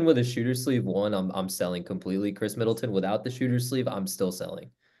Middleton with a shooter sleeve one, I'm selling completely. Chris Middleton without the shooter sleeve, I'm still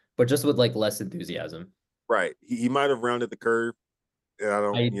selling, but just with like less enthusiasm. Right. He might have rounded the curve. And I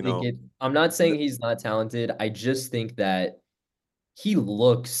don't, I think it. I'm not saying he's not talented. I just think that he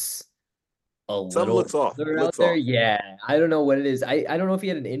looks a something little looks off. It older out looks there. off. Yeah, I don't know what it is. I don't know if he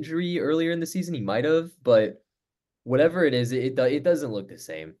had an injury earlier in the season. He might have, but whatever it is, it doesn't look the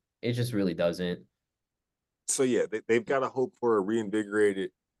same. It just really doesn't. So yeah, they've got to hope for a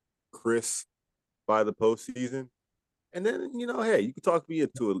reinvigorated Chris by the postseason. And then, hey, you can talk me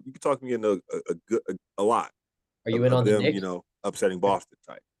into it. You can talk me into a lot Are you of, in of on the them, Knicks? upsetting Boston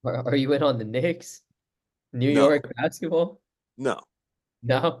type. Are you in on the Knicks? New No, York basketball? no,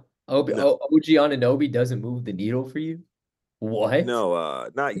 No. no, OG Anunoby doesn't move the needle for you? What? no,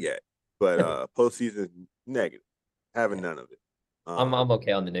 not yet. But postseason negative. Having Yeah. none of it. I'm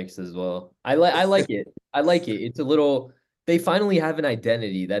okay on the Knicks as well. I like it. I like it. It's a little they finally have an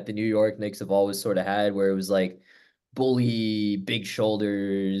identity that the New York Knicks have always sort of had where it was like bully, big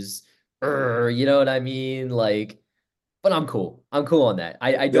shoulders, you know what I mean? Like, but I'm cool. I'm cool on that.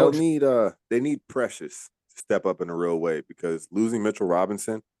 I don't they need Precious to step up in a real way because losing Mitchell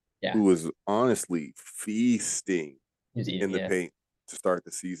Robinson, yeah, who was honestly feasting he's eating, in the yeah. paint to start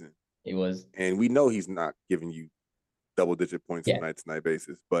the season. He was. And we know he's not giving you double-digit points on Yeah. a night-to-night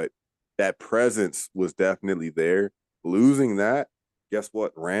basis, but that presence was definitely there. Losing that, guess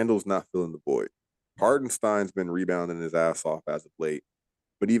what? Randall's not filling the void. Hardenstein's been rebounding his ass off as of late,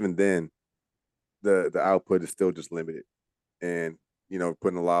 but even then, the output is still just limited, and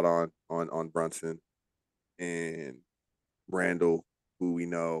putting a lot on Brunson and Randall, who we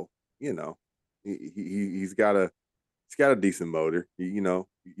know, you know, he's got a decent motor.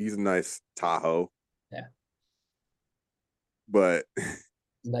 He's a nice Tahoe, Yeah, but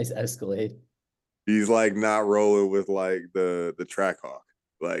nice Escalade. he's like not rolling with like the Trackhawk.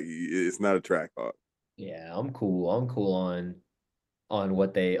 Like it's not a Trackhawk. Yeah, I'm cool. I'm cool on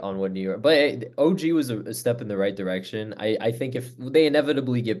what New York. But hey, OG was a step in the right direction. I think if they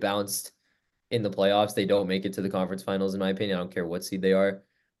inevitably get bounced in the playoffs, they don't make it to the conference finals. In my opinion, I don't care what seed they are.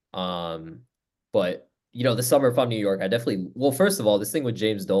 Um, but the summer from New York, I definitely. Well, first of all, this thing with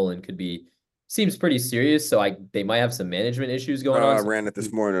James Dolan seems pretty serious. So they might have some management issues going on. I So ran it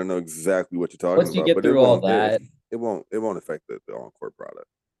this morning. I know exactly what you're talking once you about, get but it through all won't. that, It won't affect the on court product.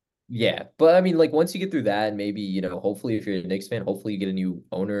 yeah, but I mean, like once you get through that, maybe hopefully if you're a Knicks fan, hopefully you get a new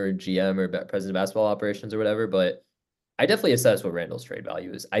owner, or GM, or president of basketball operations or whatever. But I definitely assess what Randall's trade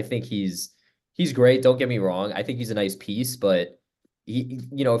value is. I think he's great. Don't get me wrong. I think he's a nice piece, but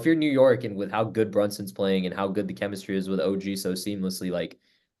if you're New York and with how good Brunson's playing and how good the chemistry is with OG so seamlessly, like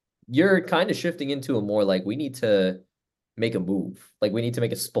you're kind of shifting into a more like we need to make a move, like we need to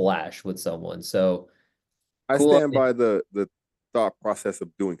make a splash with someone. So I cool. stand by the thought process of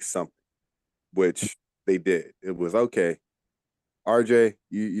doing something, which they did. It was okay. RJ,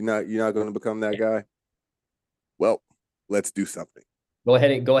 you're not going to become that guy. Well, let's do something. Go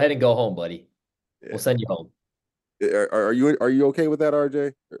ahead and go home, buddy. We'll Yeah. send you home. Are you okay with that,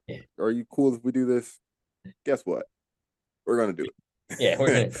 RJ? Yeah, Are you cool if we do this? Guess what? We're gonna do yeah,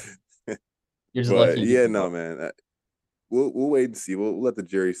 we're it. gonna. You're just But lucky you yeah, didn't no, go. man. We'll wait and see. We'll let the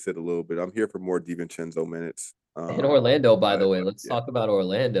jury sit a little bit. I'm here for more DiVincenzo minutes. In Orlando, by the way, But let's yeah, talk about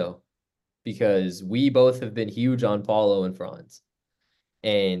Orlando because we both have been huge on Paulo and Franz,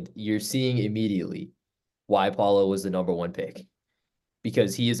 and you're seeing immediately why Paulo was the number one pick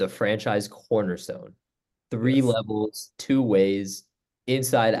because he is a franchise cornerstone. Three yes, levels, two ways,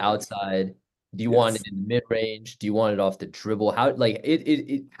 inside, yes, outside. Do you want it yes, in the mid range? Do you want it off the dribble? How like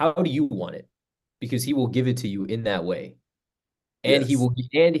it how do you want it? Because he will give it to you in that way. And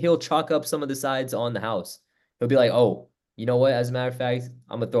yes. he'll chalk up some of the sides on the house. He'll be like, oh, you know what? As a matter of fact,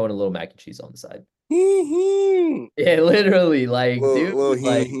 I'm gonna throw in a little mac and cheese on the side. Hee Yeah, literally, like, dude, little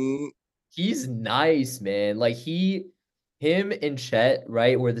like hee. he's nice, man. Like him and Chet,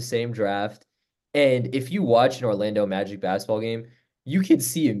 right, were the same draft. And if you watch an Orlando Magic basketball game, you can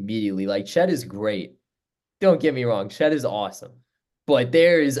see immediately, like Chet is great. Don't get me wrong, Chet is awesome. But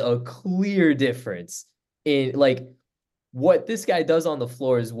there is a clear difference in like what this guy does on the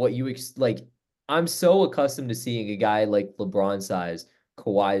floor is what like. I'm so accustomed to seeing a guy like LeBron size,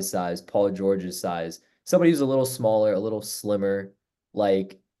 Kawhi's size, Paul George's size, somebody who's a little smaller, a little slimmer,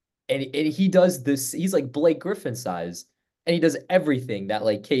 like, and he does this. He's like Blake Griffin size, and he does everything that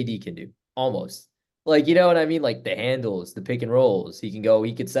like KD can do, almost. Like, you know what I mean? Like the handles, the pick and rolls. He can go.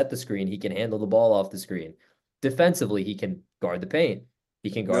 He can set the screen. He can handle the ball off the screen. Defensively, he can guard the paint. He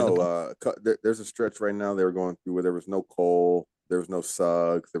can guard the No, post. there's a stretch right now they were going through where there was no Cole, there was no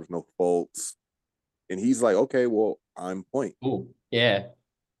Suggs, there was no Fultz, and he's like, okay, well, I'm point, Ooh, yeah.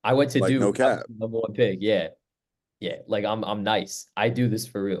 I went to like no Duke. I was cap. the number one pick. Yeah. Yeah. Like I'm nice. I do this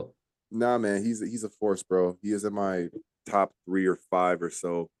for real. Nah, man, he's a force, bro. He is in my top 3 or 5 or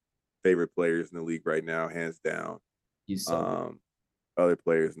so favorite players in the league right now, hands down. He's so good. Um, Other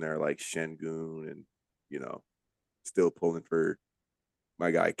players in there like Shengun and you know, still pulling for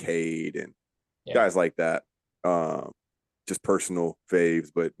my guy Cade and Yeah. guys like that. Um, just personal faves,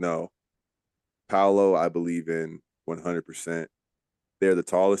 but no, Paolo, I believe in 100%. They're the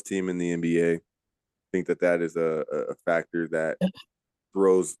tallest team in the NBA. Think that is a factor that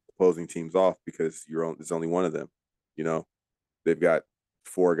throws opposing teams off because there's only one of them. You know, they've got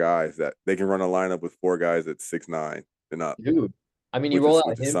 4 guys that they can run a lineup with 4 guys at 6'9" and up, Dude. I mean, you which roll is out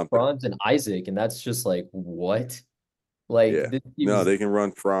which is him, something. Franz, and Isaac, and that's just like, what? Like Yeah. this team No, is they can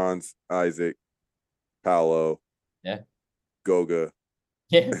run Franz, Isaac, Paolo, yeah. Goga,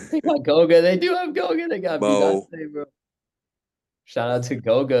 Yeah. They got Goga. They do have Goga. They got Mo. Bugatti, bro. Shout out to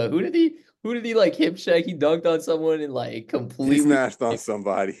Goga. Who did he like hip check? He dunked on someone and like He completely smashed on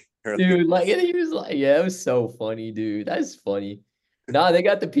somebody earlier dude, like, this and he was like, yeah, it was so funny, dude. That's funny. Nah, they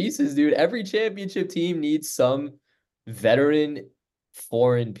got the pieces, dude. Every championship team needs some veteran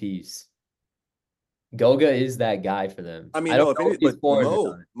foreign piece. Goga is that guy for them. I I mean, don't no, if know any, if he's but foreign or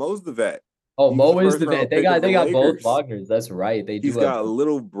not. Mo's the vet. Oh, He was a Mo is first the vet. round They pick got of they the got both Lakers. Wagners. That's right. They He's do have got a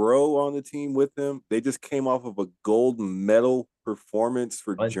little bro on the team with him. They just came off of a gold medal performance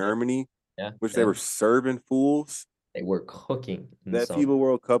for fun, yeah. Germany. Yeah, which they yeah. were serving fools. They were cooking in the That summer. FIBA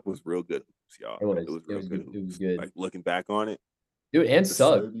World Cup was real good hoops, y'all. It It was. was It real was good good. It was hoops. good. Like looking back on it, Dude, and the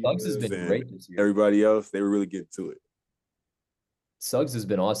Suggs has Serbias been and great this year. everybody else, they were really getting to it. Suggs has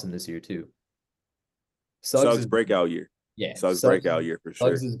been awesome this year too. Suggs Suggs has been, breakout year. yeah, Suggs breakout year for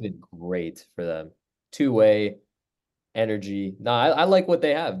Suggs sure. has been great for them. Two-way energy. No, I like what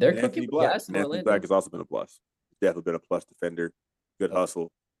they have. They're And cooking Anthony with Black. gas in And Anthony Black Orlando. has also been a plus. Definitely been a plus defender, good Yep.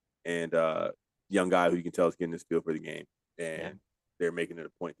 hustle, and young guy who you can tell is getting his feel for the game. Yeah. And they're making it a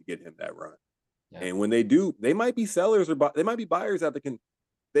point to get him that run. Yeah. And when they do, they might be sellers or they might be buyers that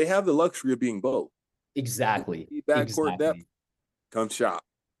they have the luxury of being both. Exactly. Backcourt depth, Exactly. come shop.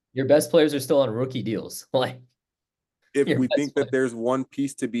 Your best players are still on rookie deals. Like If your we best think that player. there's one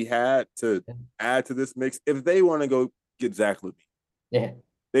piece to be had to add to this mix, if they want to go get Zach LaVine, Yeah.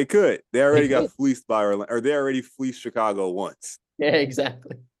 they could. They They already got could. fleeced by Orlando, or they already fleeced Chicago once. Yeah,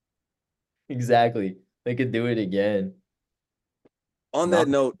 exactly. Exactly. They could do it again. On Not that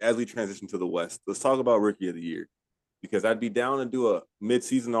note, as we transition to the West, let's talk about Rookie of the Year, because I'd be down to do a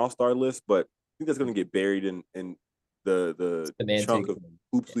mid-season All-Star list, but I think that's going to get buried in the chunk semantics. of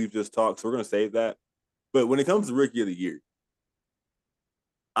hoops we've just talked. So we're going to save that. But when it comes to Rookie of the Year,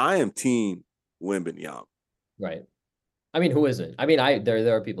 I am team Wemby. Right. I mean, who isn't? I mean,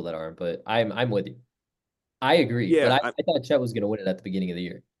 there are people that aren't, but I'm with you. I agree. But Yeah, I thought Chet was gonna win it at the beginning of the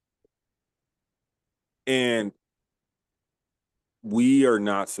year. and we are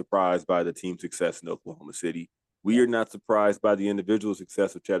not surprised by the team success in Oklahoma City. We Yeah. are not surprised by the individual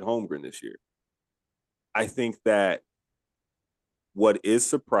success of Chet Holmgren this year. I think that what is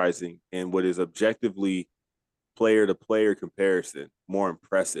surprising and what is objectively player to player comparison more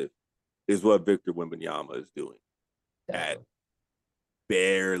impressive is what Victor Wembanyama is doing at Definitely.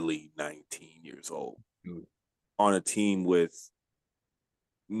 barely 19 years old Dude. on a team with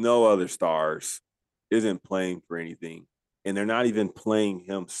no other stars, isn't playing for anything, and they're not even playing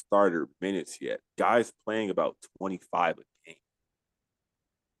him starter minutes yet. Guys playing about 25 a game,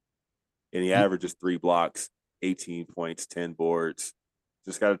 and he He, averages 3 blocks, 18 points, 10 boards.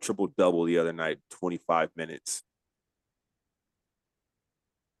 Just got a triple double the other night, 25 minutes.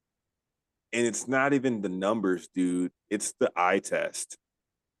 And it's not even the numbers, dude. It's the eye test.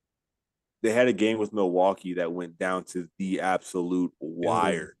 They had a game with Milwaukee that went down to the absolute dude,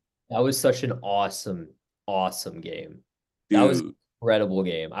 wire. that was such an awesome, awesome game. That was an Dude, incredible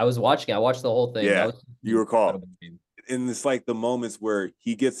game. I was watching. I watched the whole thing. That yeah, was you an recall. incredible game. And it's like the moments where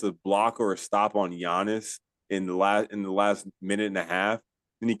he gets a block or a stop on Giannis in the last minute and a half,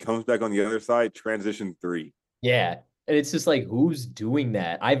 then he comes back on the other side, transition three. Yeah, and it's just like who's doing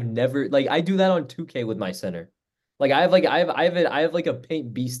that? I've never like I do that on 2K with my center. Like I have like a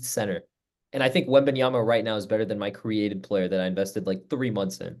paint beast center, and I think Wembanyama right now is better than my created player that I invested like 3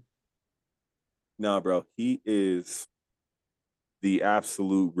 months in. No, bro, he is the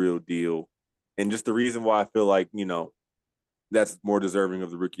absolute real deal. And just the reason why I feel like, that's more deserving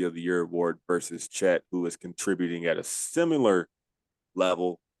of the Rookie of the Year award versus Chet, who is contributing at a similar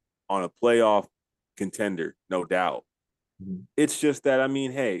level on a playoff contender, no doubt. Mhm. It's just that, I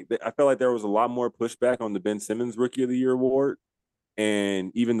mean, hey, I felt like there was a lot more pushback on the Ben Simmons Rookie of the Year award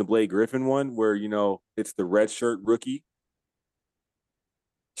and even the Blake Griffin one, where, it's the red shirt rookie.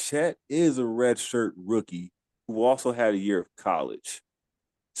 Chet is a red shirt rookie who also had a year of college.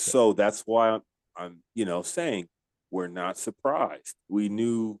 So that's why I'm saying we're not surprised. We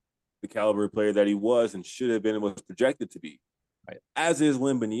knew the caliber player that he was and should have been and was projected to be. Right. As is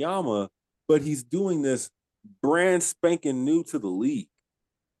Wembanyama, but he's doing this brand spanking new to the league.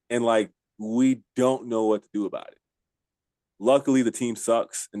 And like we don't know what to do about it. Luckily, the team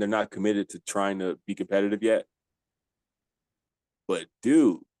sucks and they're not committed to trying to be competitive yet. But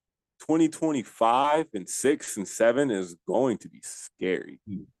dude, 2025 and 6 and 7 is going to be scary.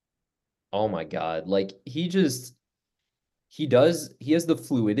 Oh my God. Like he has the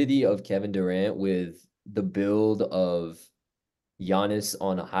fluidity of Kevin Durant with the build of Giannis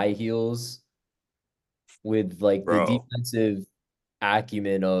on high heels with like the Bro, defensive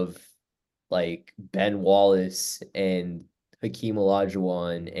acumen of like Ben Wallace and Hakeem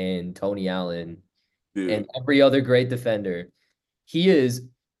Olajuwon and Tony Allen and dude. every other great defender. He is,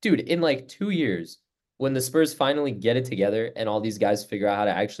 dude, in like 2 years, when the Spurs finally get it together and all these guys figure out how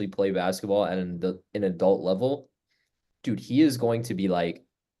to actually play basketball at an adult level, dude, he is going to be like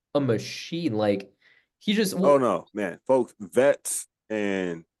a machine. Like he just Oh well, no, man, folks, vets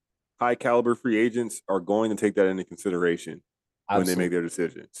and high caliber free agents are going to take that into consideration when they make absolutely. their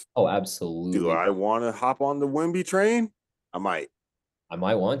decisions. Oh, Do absolutely. I want to hop on the Wemby train? I might. I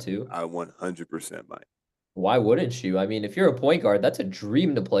might want to. I 100% might. Why wouldn't you? I mean, if you're a point guard, that's a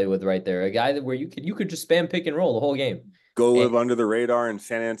dream to play with right there. A guy that where you could just spam pick and roll the whole game. Go And live under the radar in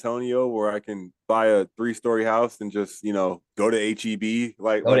San Antonio where I can buy a 3-story house and just, go to HEB go to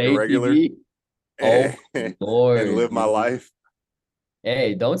like a regular ATV. Oh and, my and Lord, live my dude. life.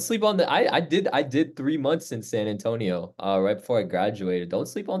 Hey, don't sleep on the I did 3 months in San Antonio, right before I graduated. Don't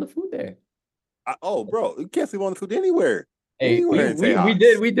sleep on the food there. Oh, bro, you can't sleep on the food anywhere. Hey, Anywhere we in we we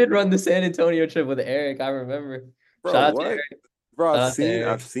did Tejas. we did run the San Antonio trip with Eric. I remember. Bro, Shout out to what? Eric. Bro, Shout out to I've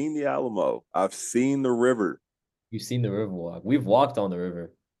Eric. seen the Alamo. I've seen the river. You've seen the Riverwalk. We've walked on the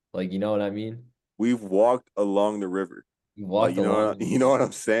river. Like, you know what I mean? We've walked along the river. We Like, walked along. you know what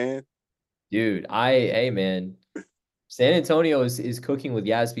I'm saying? Dude, hey man, San Antonio is cooking with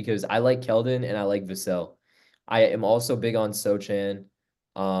gas because I like Keldon and I like Vassell. I am also big on Sochan.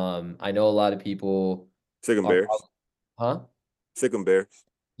 I know a lot of people Sick 'em are, Bears. huh? Sick 'em Bears.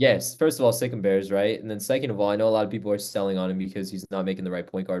 Yes, first of all, Sick'em Bears, right? And then second of all, I know a lot of people are selling on him because he's not making the right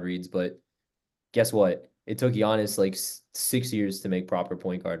point guard reads. But guess what? It took Giannis like 6 years to make proper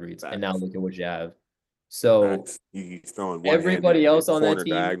point guard reads, and now Facts. look at what you have. So Facts. He's throwing one-handed everybody else on that corner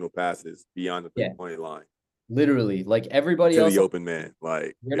team, diagonal passes beyond the yeah, three-point line literally, like everybody to else, the open man.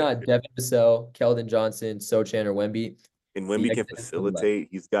 Like, you're yeah. not Devin Vassell, Keldon Johnson, Sochan, or Wemby. And The Wemby can exit is to the left. facilitate.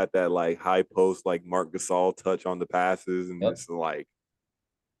 He's got that like high post, like Mark Gasol touch on the passes, and Yep, it's like,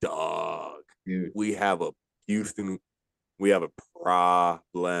 dog. dude, We have a Houston. We have a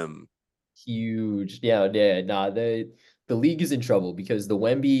problem. huge. Yeah, yeah. Nah, the league is in trouble because the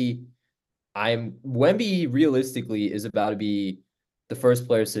Wemby realistically is about to be the first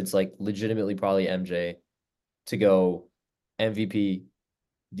player since like legitimately probably MJ to go MVP,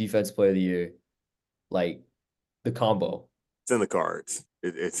 Defense Player of the Year, like the combo. It's in the cards.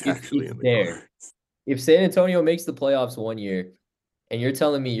 It's actually It's in the there. cards. If San Antonio makes the playoffs one year, and you're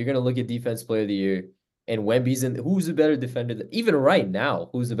telling me you're gonna look at Defense Player of the Year, and Wemby's in, who's a better defender than, even right now,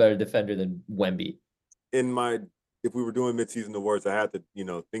 who's a better defender than Wemby? In my, if we were doing midseason awards, I had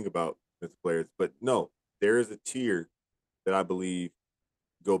to think about the players, but no, there is a tier that I believe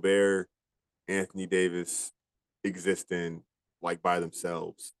Gobert, Anthony Davis exist in like by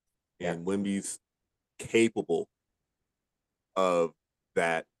themselves, Yeah. and Wemby's capable of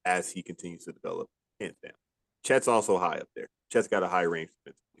that as he continues to develop. Hands down. Chet's also high up there. Chet's got a high range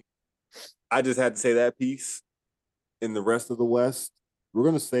defensively. I just had to say that piece. In the rest of the West, we're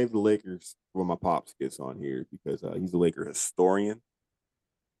gonna save the Lakers when my pops gets on here because he's a Laker historian,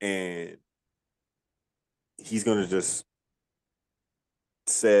 and he's gonna just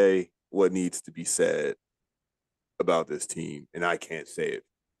say what needs to be said about this team, and I can't say it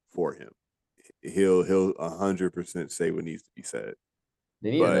for him. He'll 100% say what needs to be said.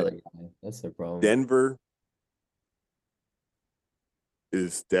 They need But another guy. That's their problem. Denver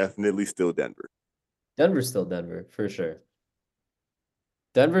is definitely still Denver Denver's still Denver for sure.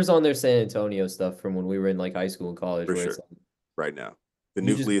 Denver's on their San Antonio stuff from when we were in like high school and college, for where it's sure. like Right now, the you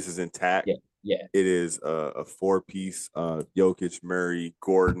just nucleus is intact. yeah, yeah. It is a four-piece Jokic, Murray,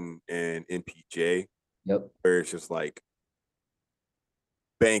 Gordon, and MPJ, Yep. where it's just like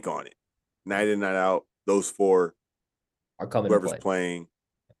bank on it. Night in, night out, those four, Are coming to whoever's play. playing,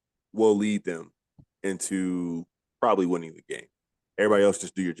 will lead them into probably winning the game. Everybody else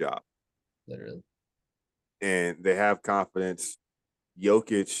just do your job. Literally. And they have confidence.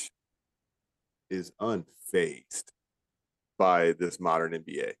 Jokic is unfazed by this modern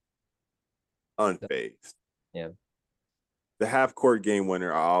NBA. Unfazed. Yeah. The half court game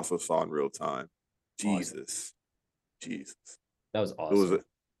winner I also saw in real time. Awesome. Jesus. Jesus. That was It was awesome.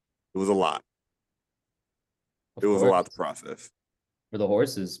 it was a lot. Of It was a course. lot to process For the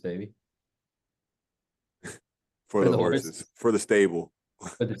horses, baby. for For the the horses, horses. for the stable.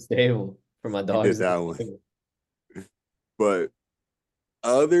 For the stable. For my He did dogs in that the one. stable. But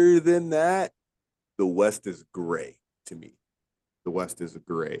other than that, the West is gray to me. The West is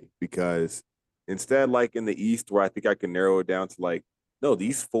gray because instead, like in the East, where I think I can narrow it down to like, no,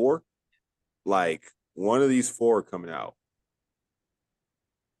 these four, like one of these four are coming out.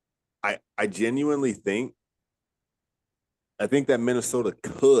 I genuinely think I think that Minnesota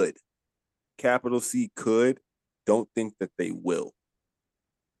could, capital C could, don't think that they will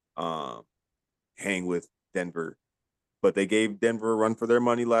um hang with Denver. But they gave Denver a run for their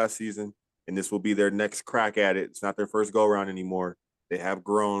money last season, and this will be their next crack at it. It's not their first go around anymore. They have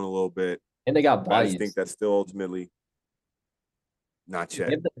grown a little bit. And they got I just think bodies. that's still ultimately not They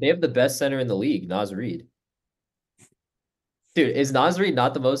Chet. have the best center in the league, Naz Reid. Dude, is Naz Reid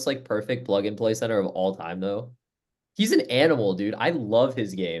not the most like perfect plug and play center of all time though? He's an animal, dude. I love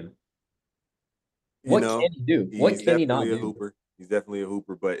his game. You What know, can he do? What he's can he not definitely a do? hooper. He's definitely a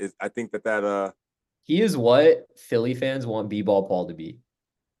hooper, but I think that He is what Philly fans want B-ball Paul to be.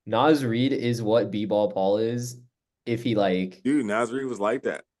 Naz Reid is what B-ball Paul is if he like, Dude, Nasri was like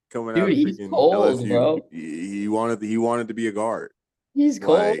that coming out dude, of he's freaking cold, LSU. bro. He wanted to be a guard. He's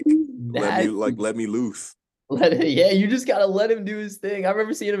cold. Like He's nasty. let me loose. Yeah, you just gotta let him do his thing. I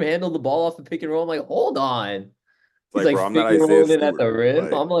remember seeing him handle the ball off the pick and roll. I'm like, hold on. It's He's like, like bro, I'm not finger Isaiah rolling it at Stewart. the rim.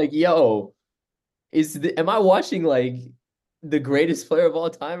 Like, I'm like, yo, am I watching like the greatest player of all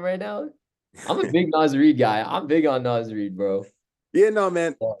time right now? I'm a big Nas Reed guy. I'm big on Nas Reed, bro. yeah, no,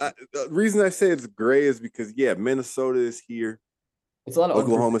 man. Um, The reason I say it's gray is because yeah, Minnesota is here, It's a lot of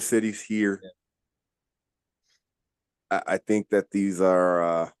Oklahoma unpredictable. City's here. I think that these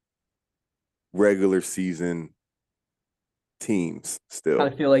are regular season teams Kind still.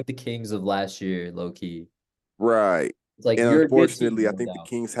 of feel like the Kings of last year, low key. Right. It's like And you're a good team, unfortunately, I no think the doubt.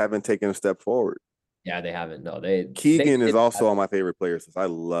 Kings haven't taken a step forward. Yeah, they haven't. No, they Keegan is did also have on my favorite players. I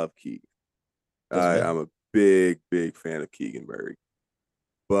love Keegan. those men. I'm a big fan of Keegan Murray.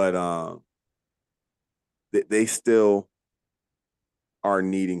 But they still are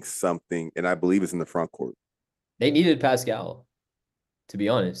needing something, and I believe it's in the front court. They needed Pascal, to be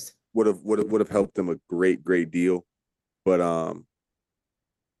honest. Would have helped them a great deal, but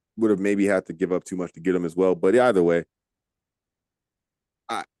would have maybe had to give up too much to get him as well. But either way,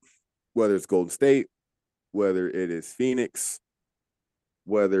 I, whether it's Golden State, whether it is Phoenix,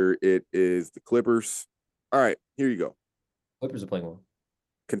 whether it is the Clippers. All right, here you go. Clippers are playing well.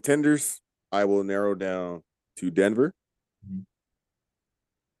 Contenders, I will narrow down to Denver, Mhm.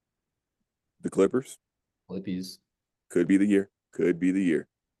 the Clippers. Clippies. Could be the year. Could be the year.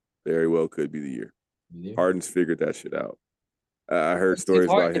 Very well could be the year. Harden's figured that shit out. I heard It's stories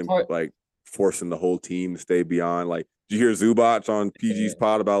hard. about It's him hard. like forcing the whole team to stay beyond. Like, did you hear Zubac on PG's Yeah.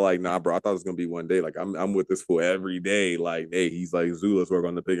 pod about like, nah, bro, I thought it was gonna be one day. Like, I'm with this fool every day. Like, hey, he's like, Zoo, let's work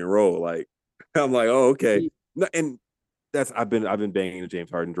on the pick and roll. Like, I'm like, oh, okay. No, and that's I've been banging the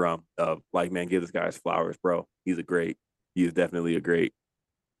James Harden drum of like, man, give this guy his flowers, bro. He is definitely a great.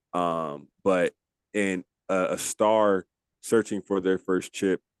 But in a star searching for their first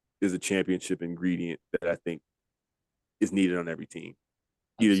chip is a championship ingredient that I think is needed on every team.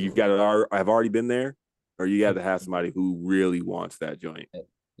 Either you've Absolutely. got to have already been there, or you got to have somebody who really wants that joint.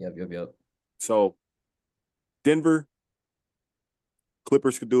 Yep. So Denver,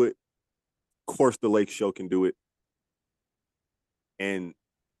 Clippers could do it. Of course, the Lake Show can do it. And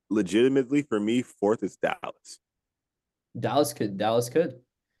legitimately, for me, fourth is Dallas. Dallas could. Dallas could.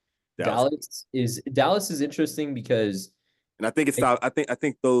 Dallas could. Dallas is interesting because And I think it's I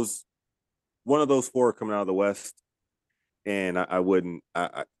think those one of those four are coming out of the West, and I wouldn't.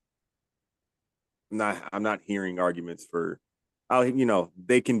 I'm not hearing arguments for.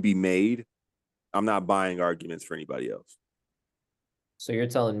 They can be made. I'm not buying arguments for anybody else. so you're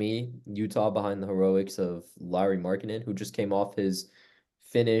telling me Utah behind the heroics of Larry Markkinen, who just came off his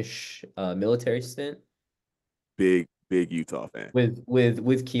Finnish military stint Big Utah fan. with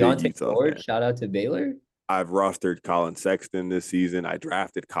Big Keontae Utah George. fan. Shout out to Baylor. I've rostered Colin Sexton this season. I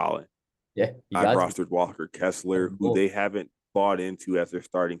drafted Colin. Yeah, you I've got to. rostered Walker Kessler, who they haven't bought into as their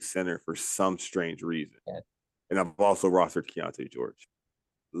starting center for some strange reason. Yeah, And I've also rostered Keontae George.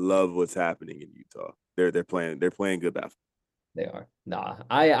 Love what's happening in Utah. They're playing good basketball. they are. Nah,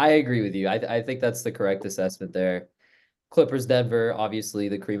 I agree with you. I think that's the correct assessment there. Clippers, Denver, obviously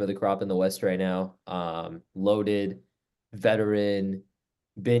the cream of the crop in the West right now. Loaded, veteran,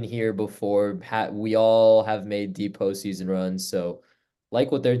 been here before. We all have made deep postseason runs, so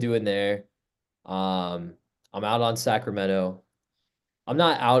like what they're doing there. Um, I'm out on Sacramento. I'm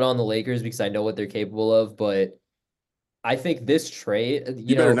not out on the Lakers because I know what they're capable of, but I think this trade,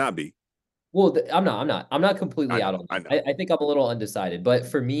 You better not be. well, I'm not completely I out know. on I them. know. I think I'm a little undecided, but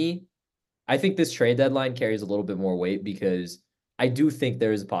for me, I think this trade deadline carries a little bit more weight because I do think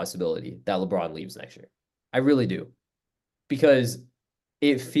there is a possibility that LeBron leaves next year. I really do. Because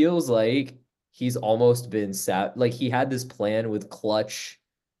it feels like he's almost been sat like he had this plan with Clutch.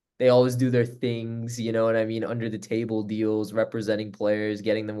 They always do their things, you know what I mean, under the table deals, representing players,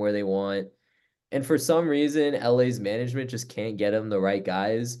 getting them where they want. And for some reason, LA's management just can't get him the right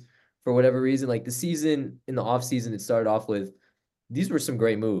guys for whatever reason. Like the season in the offseason, it started off with these were some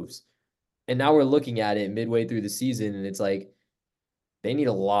great moves. And now we're looking at it midway through the season, and it's like they need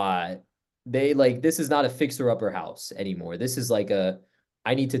a lot. They like this is not a fixer upper house anymore. This is like a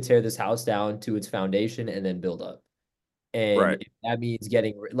I need to tear this house down to its foundation and then build up. And Right. if that means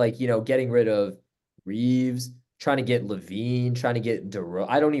getting rid of Reeves, trying to get Levine, trying to get Darrell.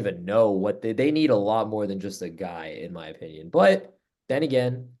 I don't even know what they need a lot more than just a guy, in my opinion. But then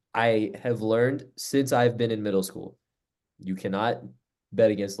again, I have learned since I've been in middle school, you cannot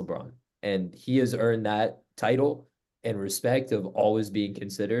bet against LeBron. and he has earned that title and respect of always being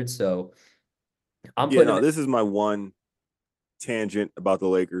considered. So I'm Yeah, putting him no, at, this is my one tangent about the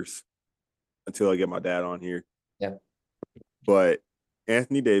Lakers until I get my dad on here. yeah, But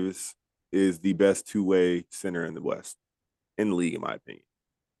Anthony Davis is the best two-way center in the West, in the league, in my opinion.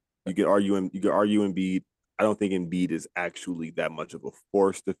 You can argue Embiid. I don't think Embiid is actually that much of a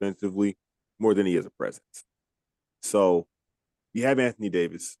force defensively, more than he is a presence. So you have Anthony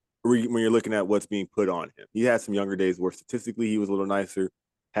Davis when you're looking at what's being put on him. He had some younger days where statistically he was a little nicer,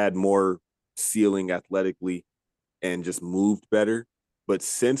 had more ceiling athletically, and just moved better. But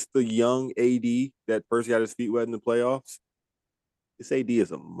since the young AD that first got his feet wet in the playoffs, this AD is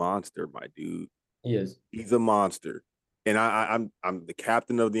a monster, my dude. he is. He's a monster, and I'm the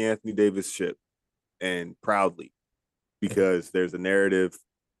captain of the Anthony Davis ship, and proudly, because there's a narrative.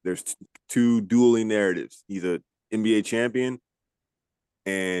 There's two dueling narratives. He's a NBA champion,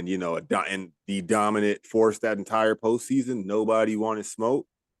 and and the dominant force that entire postseason. Nobody wanted smoke.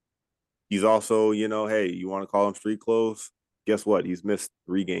 He's also, hey, you want to call him street clothes? Guess what? He's missed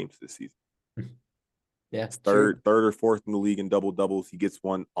 3 games this season. Yeah, It's true, third or fourth in the league in double doubles. He gets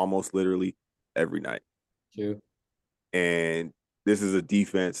one almost literally every night. true. And this is a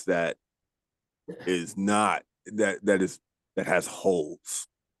defense that is not that has holes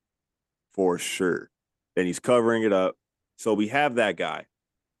for sure. And he's covering it up. So we have that guy.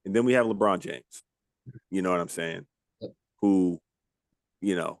 And then we have LeBron James. You know what I'm saying? Yep. Who,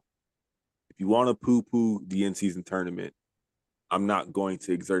 if you want to poo-poo the in-season tournament, I'm not going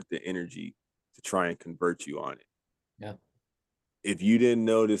to exert the energy to try and convert you on it. Yeah, If you didn't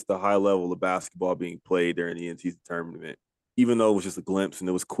notice the high level of basketball being played during the in-season tournament, even though it was just a glimpse and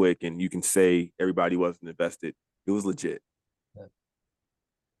it was quick and you can say everybody wasn't invested, it was legit. yeah,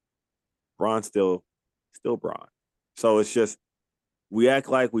 Bron still Bron. So it's just we act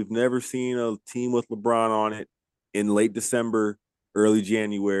like we've never seen a team with LeBron on it in late December, early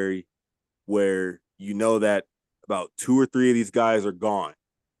January, where you know that about 2 or 3 of these guys are gone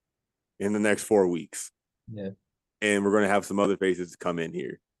in the next 4 weeks. yeah, And we're going to have some other faces come in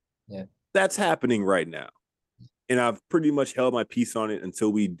here. yeah, That's happening right now. And I've pretty much held my peace on it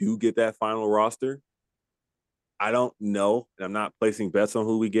until we do get that final roster. I don't know, and I'm not placing bets on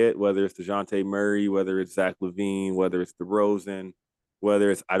who we get, whether it's DeJounte Murray, whether it's Zach LaVine, whether it's DeRozan,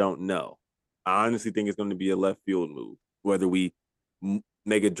 whether it's, I don't know. I honestly think it's going to be a left field move, whether we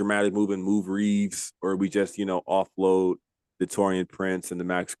make a dramatic move and move Reeves, or we just, offload the Torian Prince and the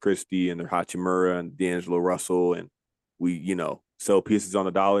Max Christie and the Hachimura and D'Angelo Russell, and we, sell pieces on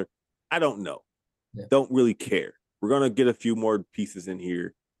the dollar. I don't know. yeah. Don't really care. We're going to get a few more pieces in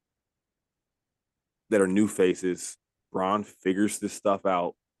here that are new faces. Bron figures this stuff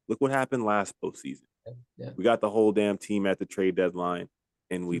out. Look what happened last postseason. Yeah. We got the whole damn team at the trade deadline,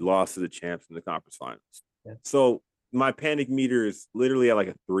 and we lost to the champs in the conference finals. Yeah. So my panic meter is literally at like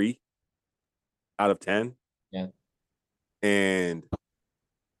a 3 out of 10. Yeah. And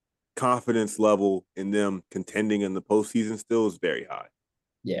confidence level in them contending in the postseason still is very high.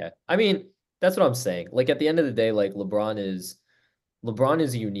 Yeah. I mean, that's what I'm saying. Like at the end of the day, like LeBron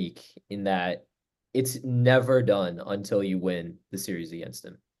is unique in that it's never done until you win the series against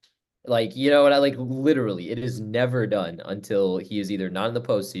him. Like, you know what I like literally, it is never done until he is either not in the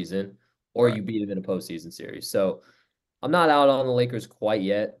postseason or Right. you beat him in a postseason series. So I'm not out on the Lakers quite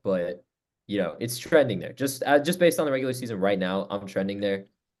yet, but it's trending there. Just based on the regular season right now, I'm trending there.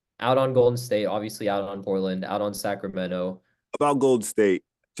 Out on Golden State, obviously out on Portland, out on Sacramento. About Golden State,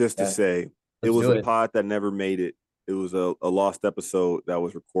 just to Yeah, say, it let's was do a it. pod that never made it. It was a lost episode that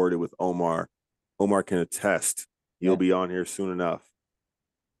was recorded with Omar. Omar can attest. He'll Yeah. be on here soon enough.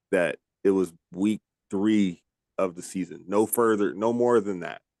 That it was week 3 of the season. No further, no more than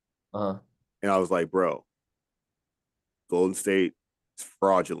that. Uh-huh. And I was like, bro, Golden State is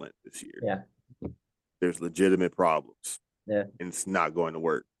fraudulent this year. Yeah. There's legitimate problems. Yeah. And it's not going to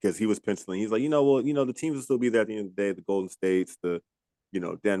work. Because he was penciling. He's like, the teams will still be there at the end of the day. The Golden States, the,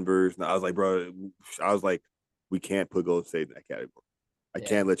 Denver's. And I was like, bro, we can't put Golden State in that category. I Yeah.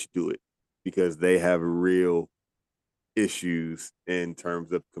 can't let you do it because they have real issues in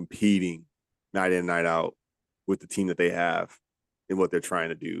terms of competing night in, night out with the team that they have and what they're trying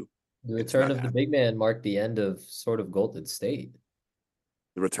to do. The It's return not of the happening. big man marked the end of sort of Golden State.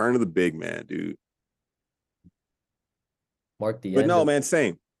 The return of the big man, dude. Marked the But end no, of man,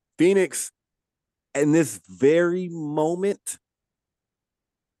 same. Phoenix, in this very moment,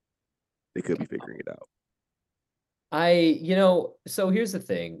 they could be figuring it out. so here's the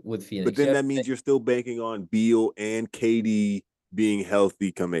thing with But Phoenix. then that means you're still banking on Beal and KD being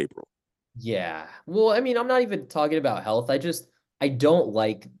healthy come April. Yeah. Well, I mean, I'm not even talking about health. I don't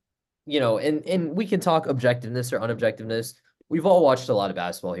like and we can talk objectiveness or unobjectiveness. We've all watched a lot of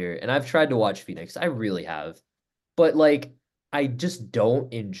basketball here, and I've tried to watch Phoenix. I really have. But like I just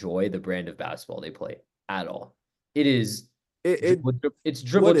don't enjoy the brand of basketball they play at all. It is It it's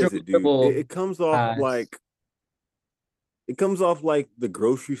dribble, what is dribble, it, dude? dribble, It comes off pass. like the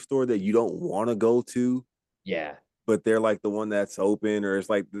grocery store that you don't want to go to, Yeah. but they're like the one that's open, or it's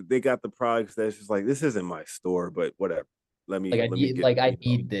like they got the products that's just like this isn't my store, but whatever. Let me get I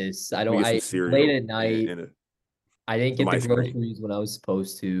need this. I let me don't get some I late cereal at night. and I didn't some get the ice cream. groceries when I was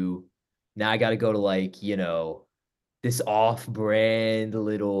supposed to. Now I gotta go to like, this off-brand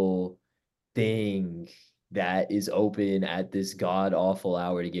little thing that is open at this god awful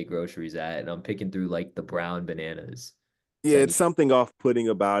hour to get groceries at, and I'm picking through like the brown bananas. Yeah, Saying, it's something off putting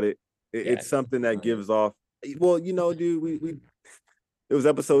about it. yeah, It's something that gives off. Well, dude, we it was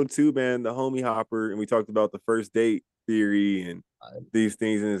episode 2, man, the homie hopper, and we talked about the first date theory and these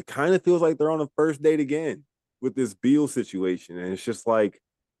things, and it kind of feels like they're on a first date again with this Beal situation, and it's just like,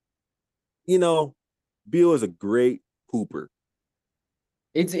 you know, Beal is a great hooper,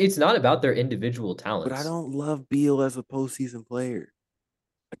 it's not about their individual but I talents. don't love Beal as a postseason player.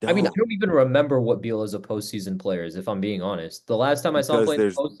 I I mean, I don't don't even remember what Beal is a postseason player is, if I'm being honest. The last time I saw him play in the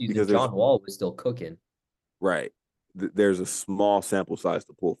postseason, because there's John Wall was still cooking. right. There's a small sample size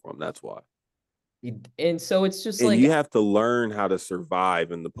to pull from. That's why. And so it's just And like you have to learn how to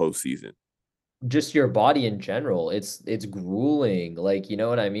survive in the postseason. just your body in general. It's grueling. Like, you know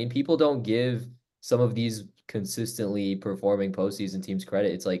what I mean? People don't give some of these consistently performing postseason teams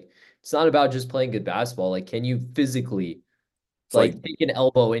credit. It's like it's not about just playing good basketball. Like, can you physically It's like like take an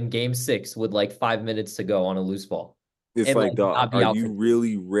elbow in game 6 with like 5 minutes to go on a loose ball it's and like, like dog, not be are out you for two?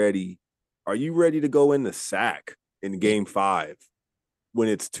 really ready? Are you ready to go in the sack in Yeah, game 5 when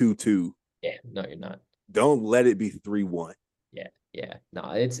it's 2-2? yeah. No, you're not. Don't let it be 3-1. Yeah, yeah.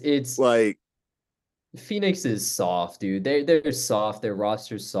 No, it's Like, Phoenix is soft, dude. They're soft. Their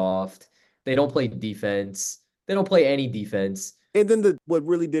roster's soft. They don't play defense. They don't play any defense. and then what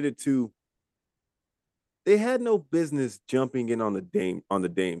really did it too, they had no business jumping in on the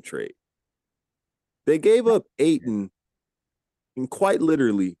Dame trade. They gave up Aiton, and quite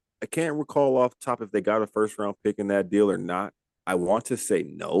literally, I can't recall off the top if they got a first round pick in that deal or not. I want to say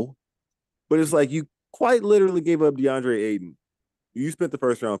no, but it's like you quite literally gave up DeAndre Ayton. You spent the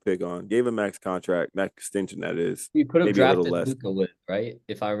first round pick on, gave a max contract, max extension, that is, We could have maybe a little drafted less. Luca with, right?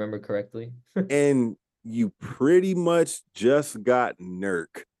 If I remember correctly. And you pretty much just got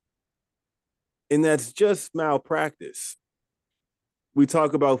Nurk. And that's just malpractice. We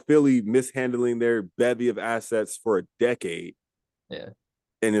talk about Philly mishandling their bevy of assets for a decade. Yeah.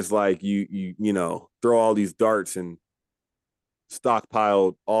 And it's like throw all these darts and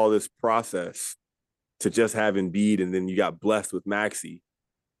stockpiled all this process to just have Embiid, and then you got blessed with Maxey.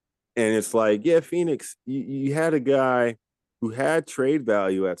 And it's like, yeah, Phoenix, you had a guy who had trade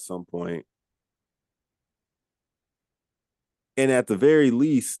value at some point, and at the very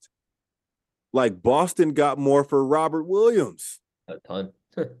least, like Boston got more for Robert Williams. A ton.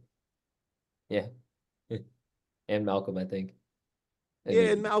 Yeah. And Malcolm, I think. And Yeah,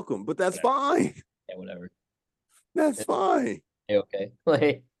 and maybe Malcolm, but that's whatever. fine. Yeah, whatever. That's fine, Hey, okay.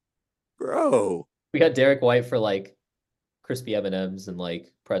 Like bro. we got Derek White for like crispy M&Ms and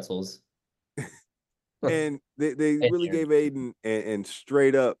like pretzels. And they And really Aaron. gave Aiden and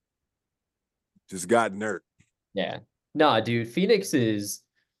straight up just got Nurk. Yeah. Nah, dude. Phoenix is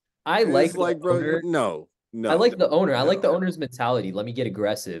I And it's like the like, bro, owner. no, I no, like the owner. I like the no. owner's mentality. Let me get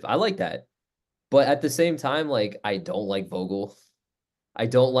aggressive. I like that. But at the same time, like I don't like Vogel. I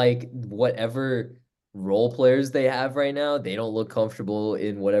don't like whatever role players they have right now. They don't look comfortable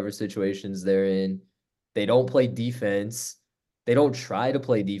in whatever situations they're in. They don't play defense. They don't try to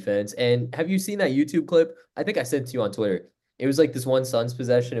play defense. And have you seen that YouTube clip? I think I sent it to you on Twitter. It was like this one Suns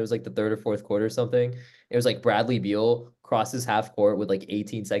possession. It was like the third or fourth quarter or something. It was like Bradley Beal crosses half court with like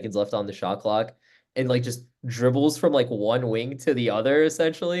 18 seconds left on the shot clock and like just dribbles from like one wing to the other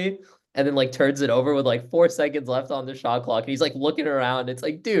essentially and then like turns it over with like 4 seconds left on the shot clock. And he's like looking around. It's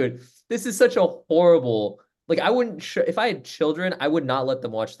like, dude, this is such a horrible. Like, I wouldn't, if I had children, I would not let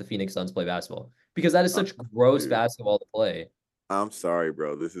them watch the Phoenix Suns play basketball because that is Uh, such gross dude, basketball to play. I'm sorry,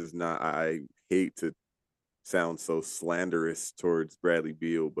 bro. This is not. I hate to sound so slanderous towards Bradley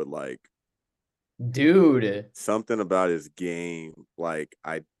Beal, but like Dude, something about his game, like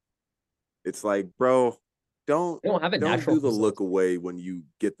it's like, bro, don't they don't have a don't natural do the look facility. away when you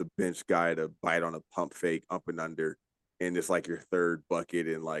get the bench guy to bite on a pump fake up and under, and it's like your third bucket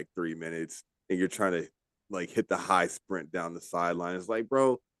in like 3 minutes, and you're trying to like hit the high sprint down the sideline. It's like,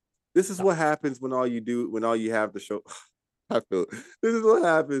 bro, this is what happens when all you have to show. I feel this is what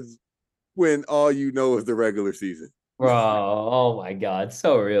happens when all you know is the regular season. Bro, oh my God,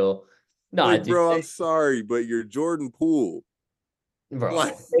 so real. Nah, Like, dude, bro, I'm sorry, but you're Jordan Poole.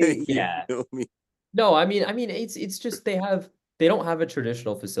 Like, bro, you yeah. feel me? No, I mean, it's just they don't have a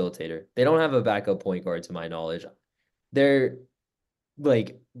traditional facilitator. They don't have a backup point guard, to my knowledge. They're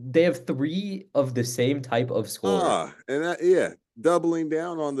they have three of the same type of scorer. And that, yeah, doubling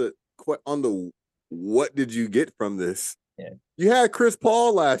down on the what did you get from this? Yeah. You had Chris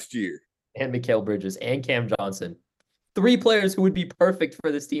Paul last year. And Mikal Bridges and Cam Johnson. Three players who would be perfect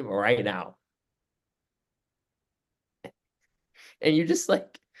for this team right now. And you just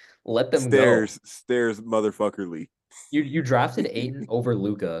let them go. Stairs, motherfucker Lee. You drafted Ayton over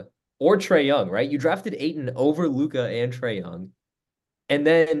Luca or Trae Young, right? You drafted Ayton over Luca and Trae Young. And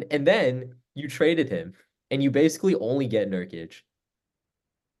then you traded him and you basically only get Nurkic.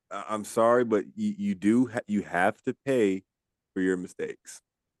 I'm sorry, but you have to pay for your mistakes.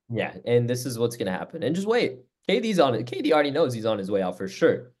 Yeah, and this is what's gonna happen. And just wait. KD's on it. KD already knows he's on his way out for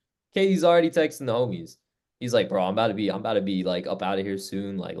sure. KD's already texting the homies. He's like, bro, I'm about to be like up out of here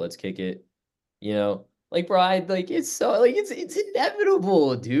soon. Like, let's kick it. You know? Like, bro, it's so it's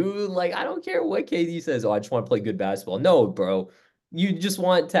inevitable, dude. Like, I don't care what KD says. Oh, I just want to play good basketball. No, bro. You just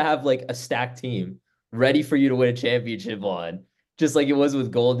want to have like a stacked team ready for you to win a championship on, just like it was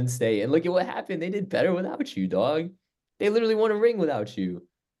with Golden State. And look at what happened. They did better without you, dog. They literally won a ring without you.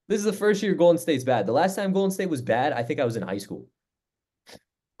 This is the first year Golden State's bad. The last time Golden State was bad, I think I was in high school.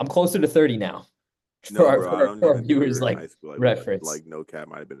 I'm closer to 30 now. For No, our, bro, for I our, don't for our even think we viewers, were in like high school. reference. Like no cap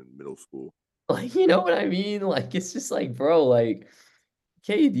might have been in middle school. Like, you know what I mean? Like, it's just like, bro, like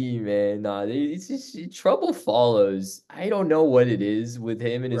KD, man. Nah, it's just trouble follows. I don't know what it is with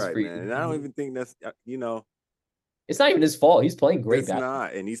him and his Right, free man. And I don't agency. even think that's It's not even his fault. He's playing great it's basketball.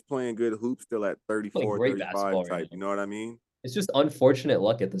 not. And he's playing good hoops still at Playing 34, great 35 basketball right type. now. You know what I mean? It's just unfortunate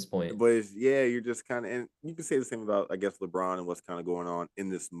luck at this point. But it's, yeah, you're just kind of, and you can say the same about, I guess, LeBron and what's kind of going on in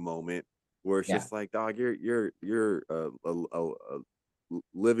this moment, where it's Yeah. just like, dog, you're a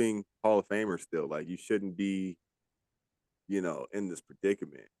living Hall of Famer still. Like you shouldn't be, in this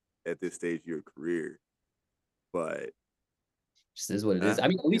predicament at this stage of your career. But Just is what it is. I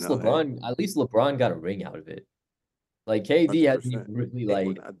mean, hey, At least LeBron got a ring out of it. Like KD hasn't even 100%. really Hey, we're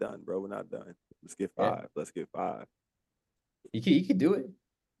like, not done, bro. We're not done. Let's get yeah, five. Let's get five. he could do it.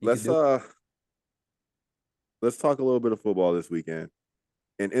 He could Let's do it. uh let's talk a little bit of football this weekend.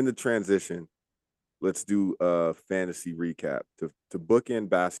 And in the transition, let's do a fantasy recap to bookend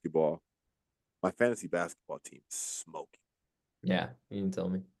basketball. My fantasy basketball team is smoking. Yeah, you can tell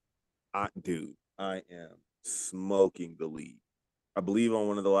me. I am smoking the league. I believe on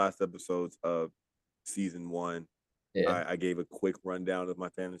one of the last episodes of season one, Yeah. I gave a quick rundown of my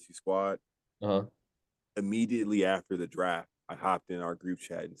fantasy squad. Uh-huh. Immediately after the draft, I hopped in our group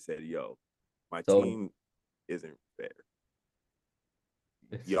chat and said, "Yo, my So team isn't fair.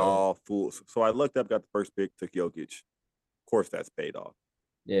 so Y'all fools." So I looked up, got the first pick, took Jokic. Of course, that's paid off.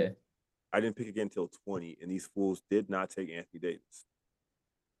 yeah, I didn't pick again until 20, and these fools did not take Anthony Davis.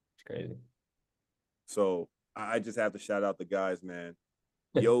 it's crazy. So I just have to shout out the guys, man.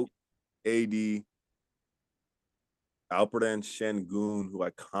 Yoke, AD, Alperen Şengün, who I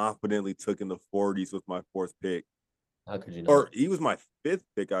confidently took in the 40s with my fourth pick. How could you Or not? he was my fifth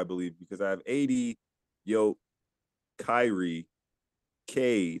pick, I believe, because I have AD, Yoke, Kyrie,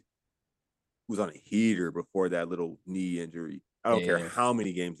 Cade, who's on a heater before that little knee injury. I don't care Yeah, how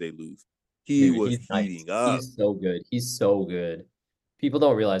many games they lose. He dude, was he's nice. heating up, He's so good. He's so good. People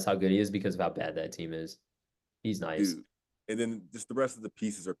don't realize how good he is because of how bad that team is. He's nice. dude. And then just the rest of the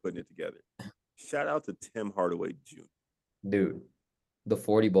pieces are putting it together. Shout out to Tim Hardaway Jr. Dude, the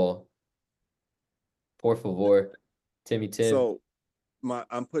 40 ball. Por favor. Timmy Tim. So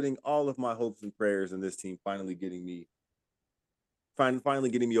I'm putting all of my hopes and prayers in this team finally getting me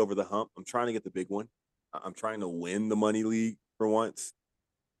over the hump. I'm trying to get the big one. I'm trying to win the money league for once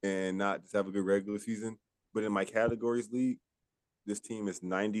and not just have a good regular season. But in my categories league, this team is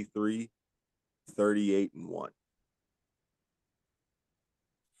 93, 38, and 1.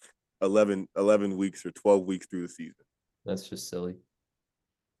 11 weeks or 12 weeks through the season. That's just silly.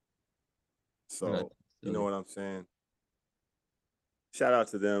 So, you know what I'm saying? Shout out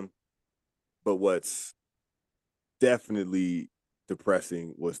to them. But what's definitely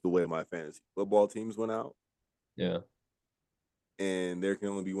depressing was the way my fantasy football teams went out. Yeah. And there can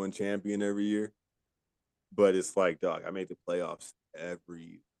only be one champion every year. But it's like, dog, I made the playoffs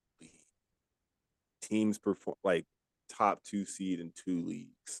every league. Teams perform like top 2 seed in 2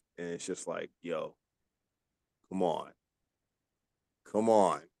 leagues. And it's just like, yo, come on. Come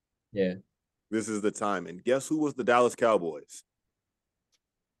on. Yeah. This is the time. And guess who was the Dallas Cowboys?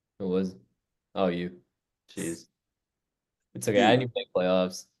 It was. Oh, you. Jeez. It's okay. I Dude, didn't even make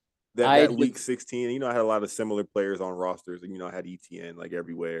playoffs. that I that just, week 16, I had a lot of similar players on rosters. I had ETN like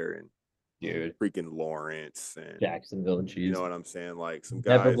everywhere and dude, freaking Lawrence and Jacksonville and you know cheese. what I'm saying? Like some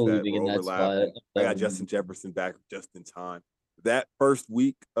Never guys that believing were in that spot. overlapping. I Never got Justin believing. Jefferson back just in time. That first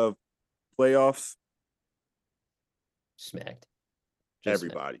week of playoffs, Smacked. Just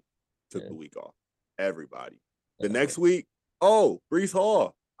smacked. everybody took Yeah. the week off. Everybody. The Okay. next week, Brees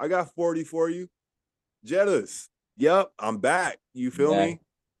Hall, I got 40 for you. Jettas, yep, I'm back. You feel Back. me?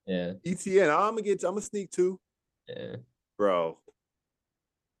 Yeah. ETN, I'm gonna sneak too, Yeah. bro.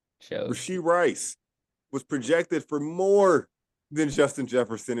 Shows. Rasheed Rice was projected for more than Justin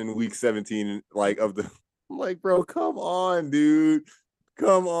Jefferson in week 17, like of the I'm like, bro, come on, dude.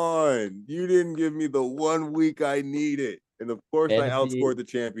 Come on. You didn't give me the 1 week I needed. And of course I Fantasy outscored the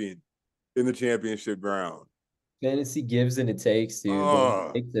champion in the championship round. fantasy gives and it takes, dude. But when Oh,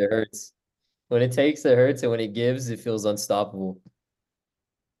 it takes, it hurts. When it takes, it hurts, and when it gives, it feels unstoppable.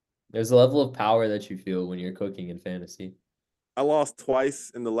 There's a level of power that you feel when you're cooking in fantasy. I lost twice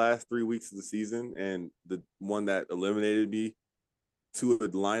in the last 3 weeks of the season, and the one that eliminated me to a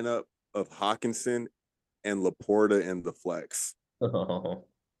lineup of Hawkinson and Laporta in the flex. Oh,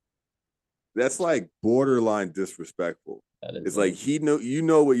 That's like borderline disrespectful. that is It's like you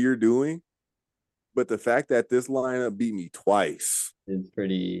know what you're doing, but the fact that this lineup beat me twice, it's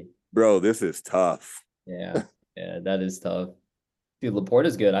pretty. bro, this is tough. Yeah, yeah, that is tough. Dude,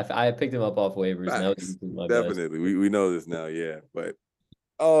 Laporta's good. I picked him up off waivers, and that was Facts, easily my best. definitely. We know this now, yeah. But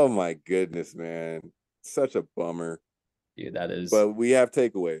oh my goodness, man, such a bummer. Dude, that is. But we have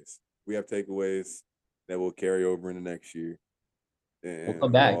takeaways. We have takeaways that will carry over in the next year, We'll and come we'll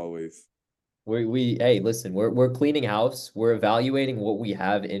back. always. We hey, listen, we're cleaning house. We're evaluating what we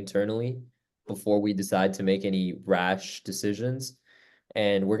have internally before we decide to make any rash decisions.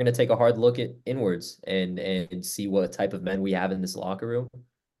 And we're gonna take a hard look at inwards and see what type of men we have in this locker room,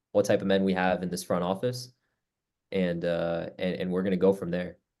 what type of men we have in this front office, and we're gonna go from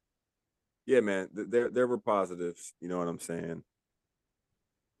there. Yeah, man, there were positives. You know what I'm saying?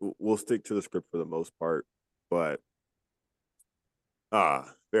 We'll stick to the script for the most part, but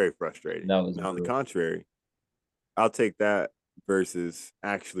very frustrating. That was Now, on the brutal. contrary, I'll take that versus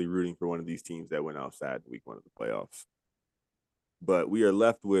actually rooting for one of these teams that went outside week one of the playoffs. But we are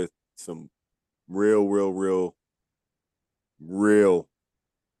left with some real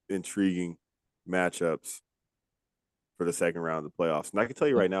intriguing matchups for the second round of the playoffs. And I can tell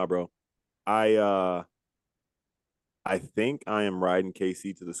you right now, bro, I I think I am riding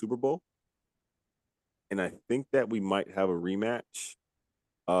KC to the Super Bowl. And I think that we might have a rematch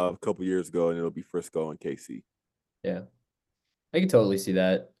a couple years ago, and it'll be Frisco and KC. Yeah, I can totally see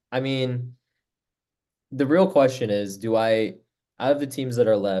that. I mean, the real question is, out of the teams that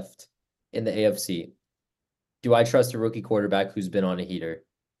are left in the AFC, do I trust a rookie quarterback who's been on a heater?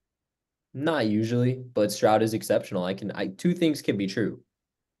 Not usually, but Stroud is exceptional. Two things can be true.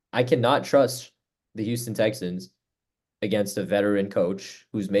 I cannot trust the Houston Texans against a veteran coach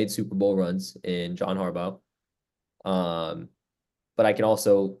who's made Super Bowl runs in John Harbaugh. Um, but I can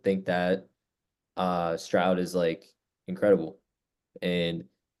also think that Stroud is like incredible. And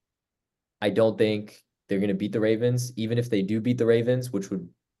I don't think they're gonna beat the Ravens, even if they do beat the Ravens, which would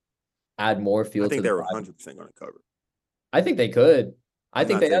add more I fuel to think the they're fire. 100% going to cover. I think they could. I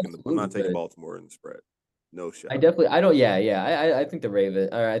think they I'm absolutely not taking could. Baltimore in the spread. No I shot. definitely I don't yeah, yeah. I think the Raven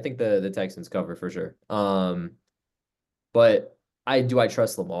or I think the Texans cover for sure. But I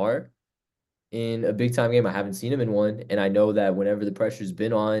trust Lamar in a big time game. I haven't seen him in one, and I know that whenever the pressure's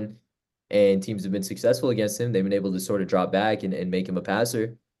been on and teams have been successful against him, they've been able to sort of drop back and make him a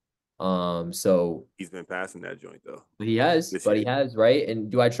passer. So He's been passing that joint though this but he year. has, right? And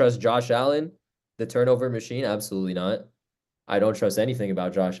do I trust Josh Allen, the turnover machine? Absolutely not. I don't trust anything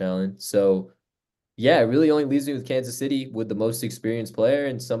about Josh Allen. So yeah, it really only leaves me with Kansas City with the most experienced player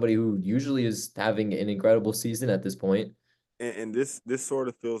and somebody who usually is having an incredible season at this point. And this sort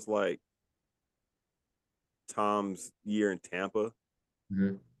of feels like Tom's year in Tampa,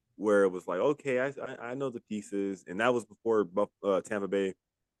 Mhm. where it was like, okay, I know the pieces, and that was before Tampa Bay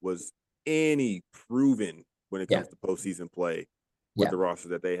was any proven when it Yeah, comes to postseason play with yeah. the roster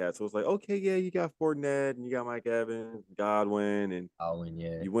that they had. So it's like, okay, yeah, you got Fournette and you got Mike Evans, Godwin, and Alwyn,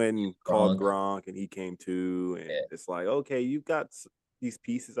 yeah. you went and called Gronk. Gronk, and he came too, and Yeah, it's like, okay, you've got these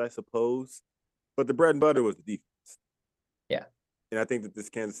pieces, I suppose, but the bread and butter was the defense, yeah. and I think that this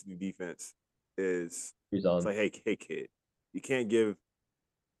Kansas City defense is He's it's on. like, hey, kid, you can't give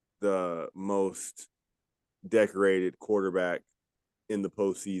the most decorated quarterback in the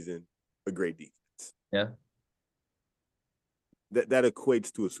postseason a great defense. Yeah. that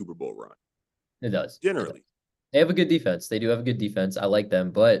equates to a Super Bowl run. It does. Generally. They have a good defense. They do have a good defense. I like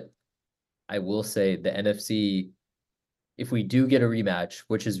them, but I will say the NFC, if we do get a rematch,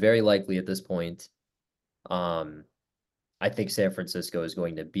 which is very likely at this point, I think San Francisco is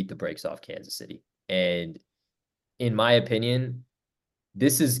going to beat the brakes off Kansas City. And in my opinion,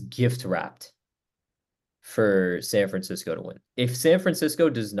 this is gift wrapped for San Francisco to win. If San Francisco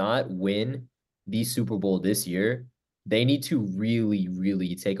does not win the Super Bowl this year, they need to really,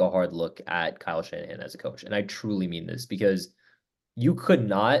 really take a hard look at Kyle Shanahan as a coach. And I truly mean this because you could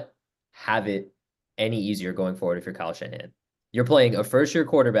not have it any easier going forward if you're Kyle Shanahan. You're playing a first-year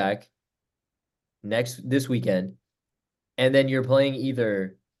quarterback this weekend, and then you're playing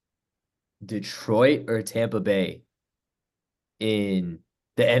either Detroit or Tampa Bay in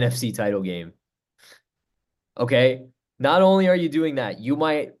the NFC title game. Okay? Not only are you doing that, you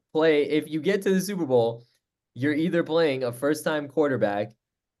might play, if you get to the Super Bowl, you're either playing a first-time quarterback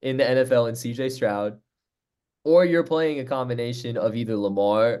in the NFL in CJ Stroud, or you're playing a combination of either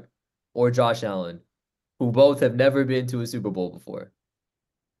Lamar or Josh Allen, who both have never been to a Super Bowl before.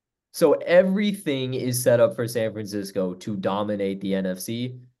 So everything is set up for San Francisco to dominate the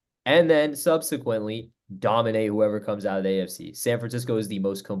NFC and then subsequently dominate whoever comes out of the AFC. San Francisco is the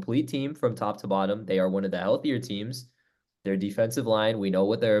most complete team from top to bottom. They are one of the healthier teams. Their defensive line, we know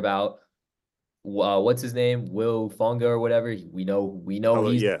what they're about. What's his name? Will Funga or whatever. We know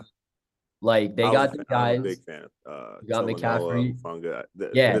he's like they got the guys. I'm a big fan of you got McCaffrey. Funga.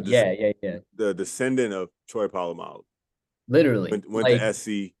 Yeah. The descendant of Troy Polamalu. Literally. Went to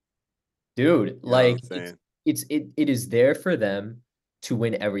SC. Dude, like it is there for them to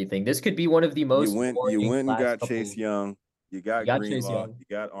win everything. This could be one of the most you went and got Chase Young, you got Greenlaw, you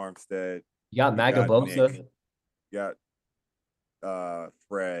got Armstead, you got Magabosa, you got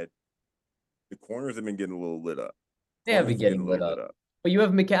Fred. The corners have been getting a little lit up. They have been getting lit up. But you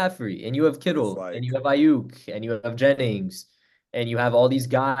have McCaffrey and you have Kittle and you have Ayuk and you have Jennings and you have all these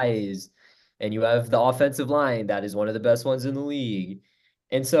guys and you have the offensive line that is one of the best ones in the league.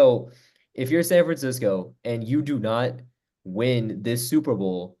 And so if you're San Francisco and you do not win this Super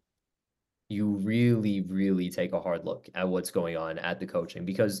Bowl, you really, really take a hard look at what's going on at the coaching.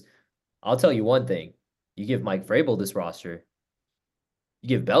 Because I'll tell you one thing. You give Mike Vrabel this roster. You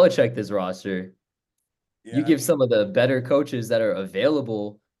give Belichick this roster. Yeah, you give some of the better coaches that are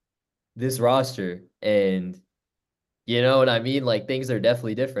available this roster. And you know what I mean? Like, things are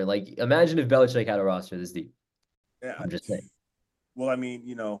definitely different. Like, imagine if Belichick had a roster this deep. Yeah, I'm just saying. Well, I mean,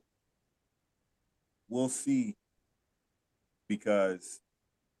 we'll see, because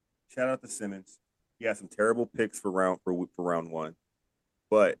shout out to Simmons. He had some terrible picks for round one,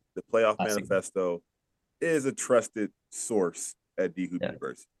 but the playoff manifesto is a trusted source at D-Hoop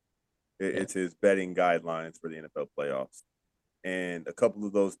University. It's his betting guidelines for the NFL playoffs, and a couple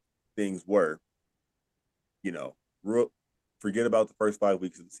of those things were, forget about the first 5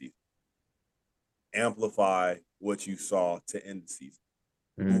 weeks of the season. Amplify what you saw to end the season.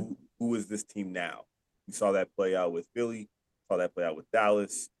 Mm-hmm. Who is this team now? We saw that play out with Philly, saw that play out with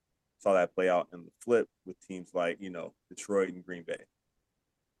Dallas, saw that play out in the flip with teams like, Detroit and Green Bay.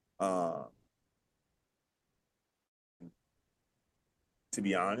 To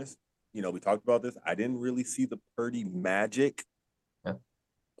be honest, we talked about this. I didn't really see the Purdy magic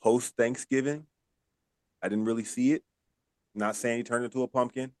post-Thanksgiving. I didn't really see it. I'm not saying he turned into a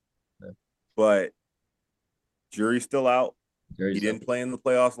pumpkin, but jury's still out. He didn't play in the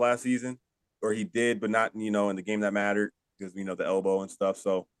playoffs last season, or he did, but not, in the game that mattered because, the elbow and stuff.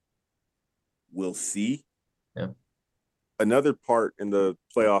 So we'll see. Yeah. Another part in the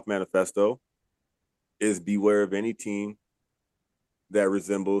playoff manifesto is beware of any team that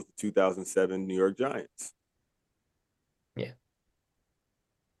resembles the 2007 New York Giants. Yeah.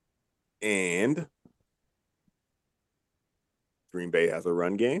 And Green Bay has a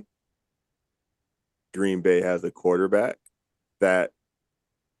run game. Green Bay has a quarterback that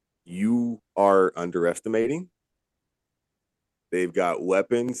you are underestimating. They've got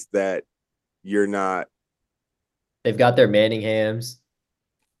weapons that you're not. They've got their Manninghams.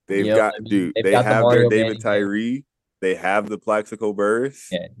 They have their David Tyree. They have the Plaxico Burress.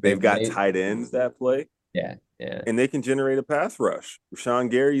 Yeah, they've got tight ends that play. Yeah. And they can generate a pass rush.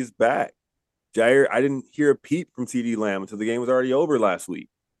 Rashawn Gary is back. Jair, I didn't hear a peep from CeeDee Lamb until the game was already over last week.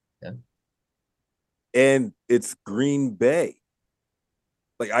 Yeah. And it's Green Bay.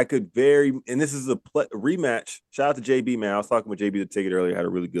 Like, and this is a rematch. Shout out to JB, man. I was talking with JB the ticket earlier. Had a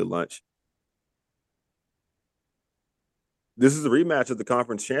really good lunch. This is a rematch of the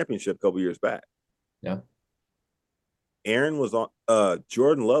conference championship a couple years back. Yeah. Aaron was on.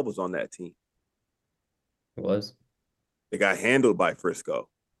 Jordan Love was on that team. It was. They got handled by Frisco.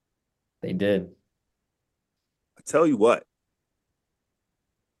 They did. I tell you what,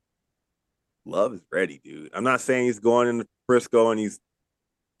 Love is ready, dude. I'm not saying he's going into Frisco and he's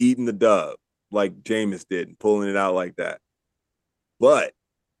eating the dub like Jameis did and pulling it out like that. But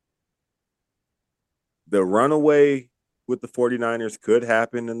the runaway with the 49ers could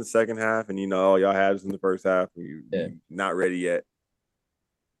happen in the second half. And, y'all had us in the first half. You're not ready yet.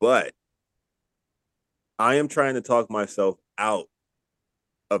 But I am trying to talk myself out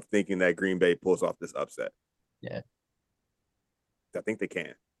of thinking that Green Bay pulls off this upset. Yeah. I think they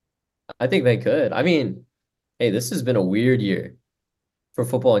can. I think they could. I mean, hey, this has been a weird year for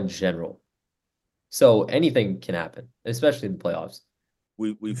football in general. So anything can happen, especially in the playoffs.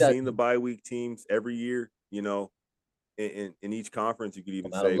 We've seen the bye week teams every year, in each conference. You could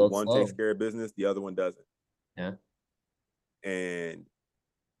even say one takes care of business, the other one doesn't. Yeah. And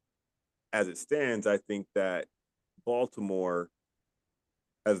as it stands, I think that Baltimore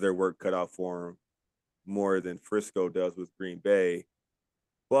has their work cut out for them more than Frisco does with Green Bay.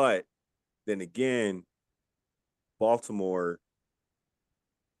 But then again, Baltimore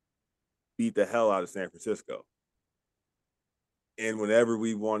beat the hell out of San Francisco. And whenever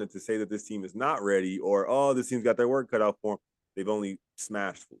we wanted to say that this team is not ready or, this team's got their work cut out for them, they've only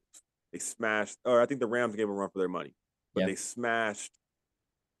smashed fools. They smashed, or I think the Rams gave a run for their money, but they smashed,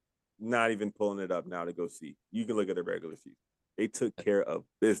 not even pulling it up now to go see. You can look at the regular season. They took care of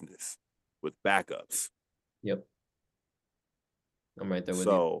business with backups. Yep. I'm right there with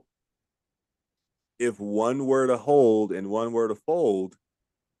you. So if one were to hold and one were to fold,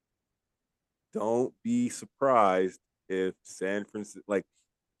 don't be surprised if San Francisco,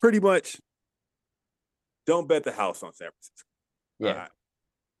 pretty much, don't bet the house on San Francisco. Yeah.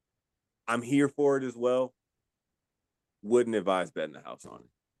 I'm here for it as well. Wouldn't advise betting the house on it.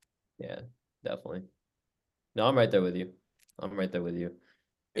 Yeah, definitely. No, I'm right there with you.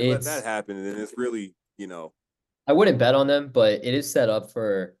 And let that happen, and then it's really, I wouldn't bet on them, but it is set up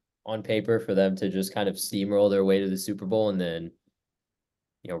on paper for them to just kind of steamroll their way to the Super Bowl and then,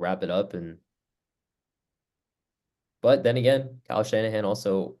 wrap it up. But then again, Kyle Shanahan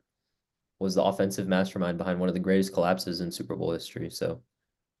also was the offensive mastermind behind one of the greatest collapses in Super Bowl history. So,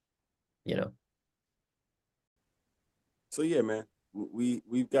 So yeah, man,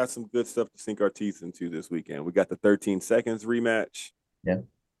 we've got some good stuff to sink our teeth into this weekend. We got the 13 seconds rematch. Yeah.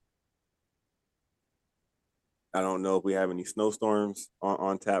 I don't know if we have any snowstorms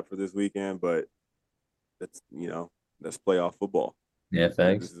on tap for this weekend, but that's playoff football. Yeah,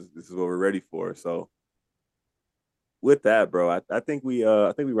 thanks. This is what we're ready for. So with that, bro, I think we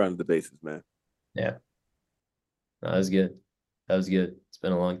rounded the bases, man. Yeah. No, that was good. It's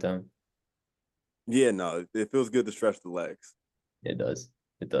been a long time. Yeah, no, it feels good to stretch the legs. It does.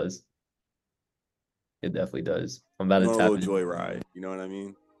 It definitely does. I'm about to tap a little joyride. You know what I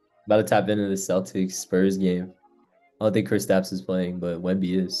mean? About to tap into the Celtics Spurs game. I don't think Kristaps is playing, but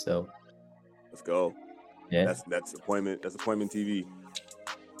Wemby is. So let's go. Yeah, that's appointment TV.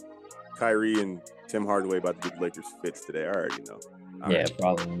 Kyrie and Tim Hardaway about to give the Lakers fits today. I already know.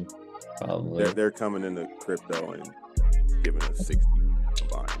 Probably. They're coming into crypto and giving us 60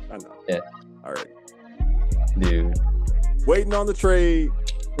 combined. I know. Yeah. All right. Dude. Waiting on the trade.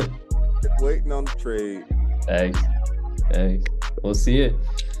 Thanks. We'll see it.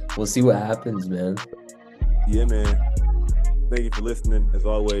 We'll see what happens, man. Yeah, man. Thank you for listening, as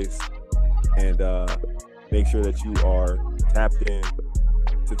always. And make sure that you are tapped in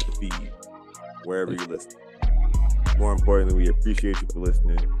to the feed, wherever you're listening. More importantly, we appreciate you for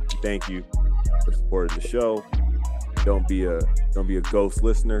listening. Thank you for supporting the show. Don't be a ghost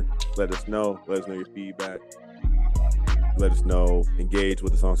listener. Let us know your feedback. Let us know. Engage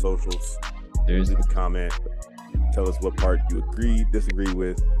with us on socials. Leave a comment. Tell us what part you agree, disagree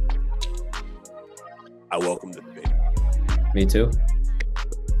with. I welcome the debate. Me too.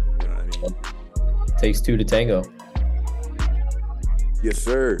 You know what I mean? Takes two to tango. Yes,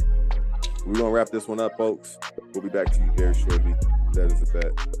 sir. We're going to wrap this one up, folks. We'll be back to you very shortly. That is a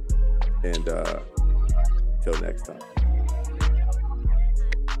bet. And till next time.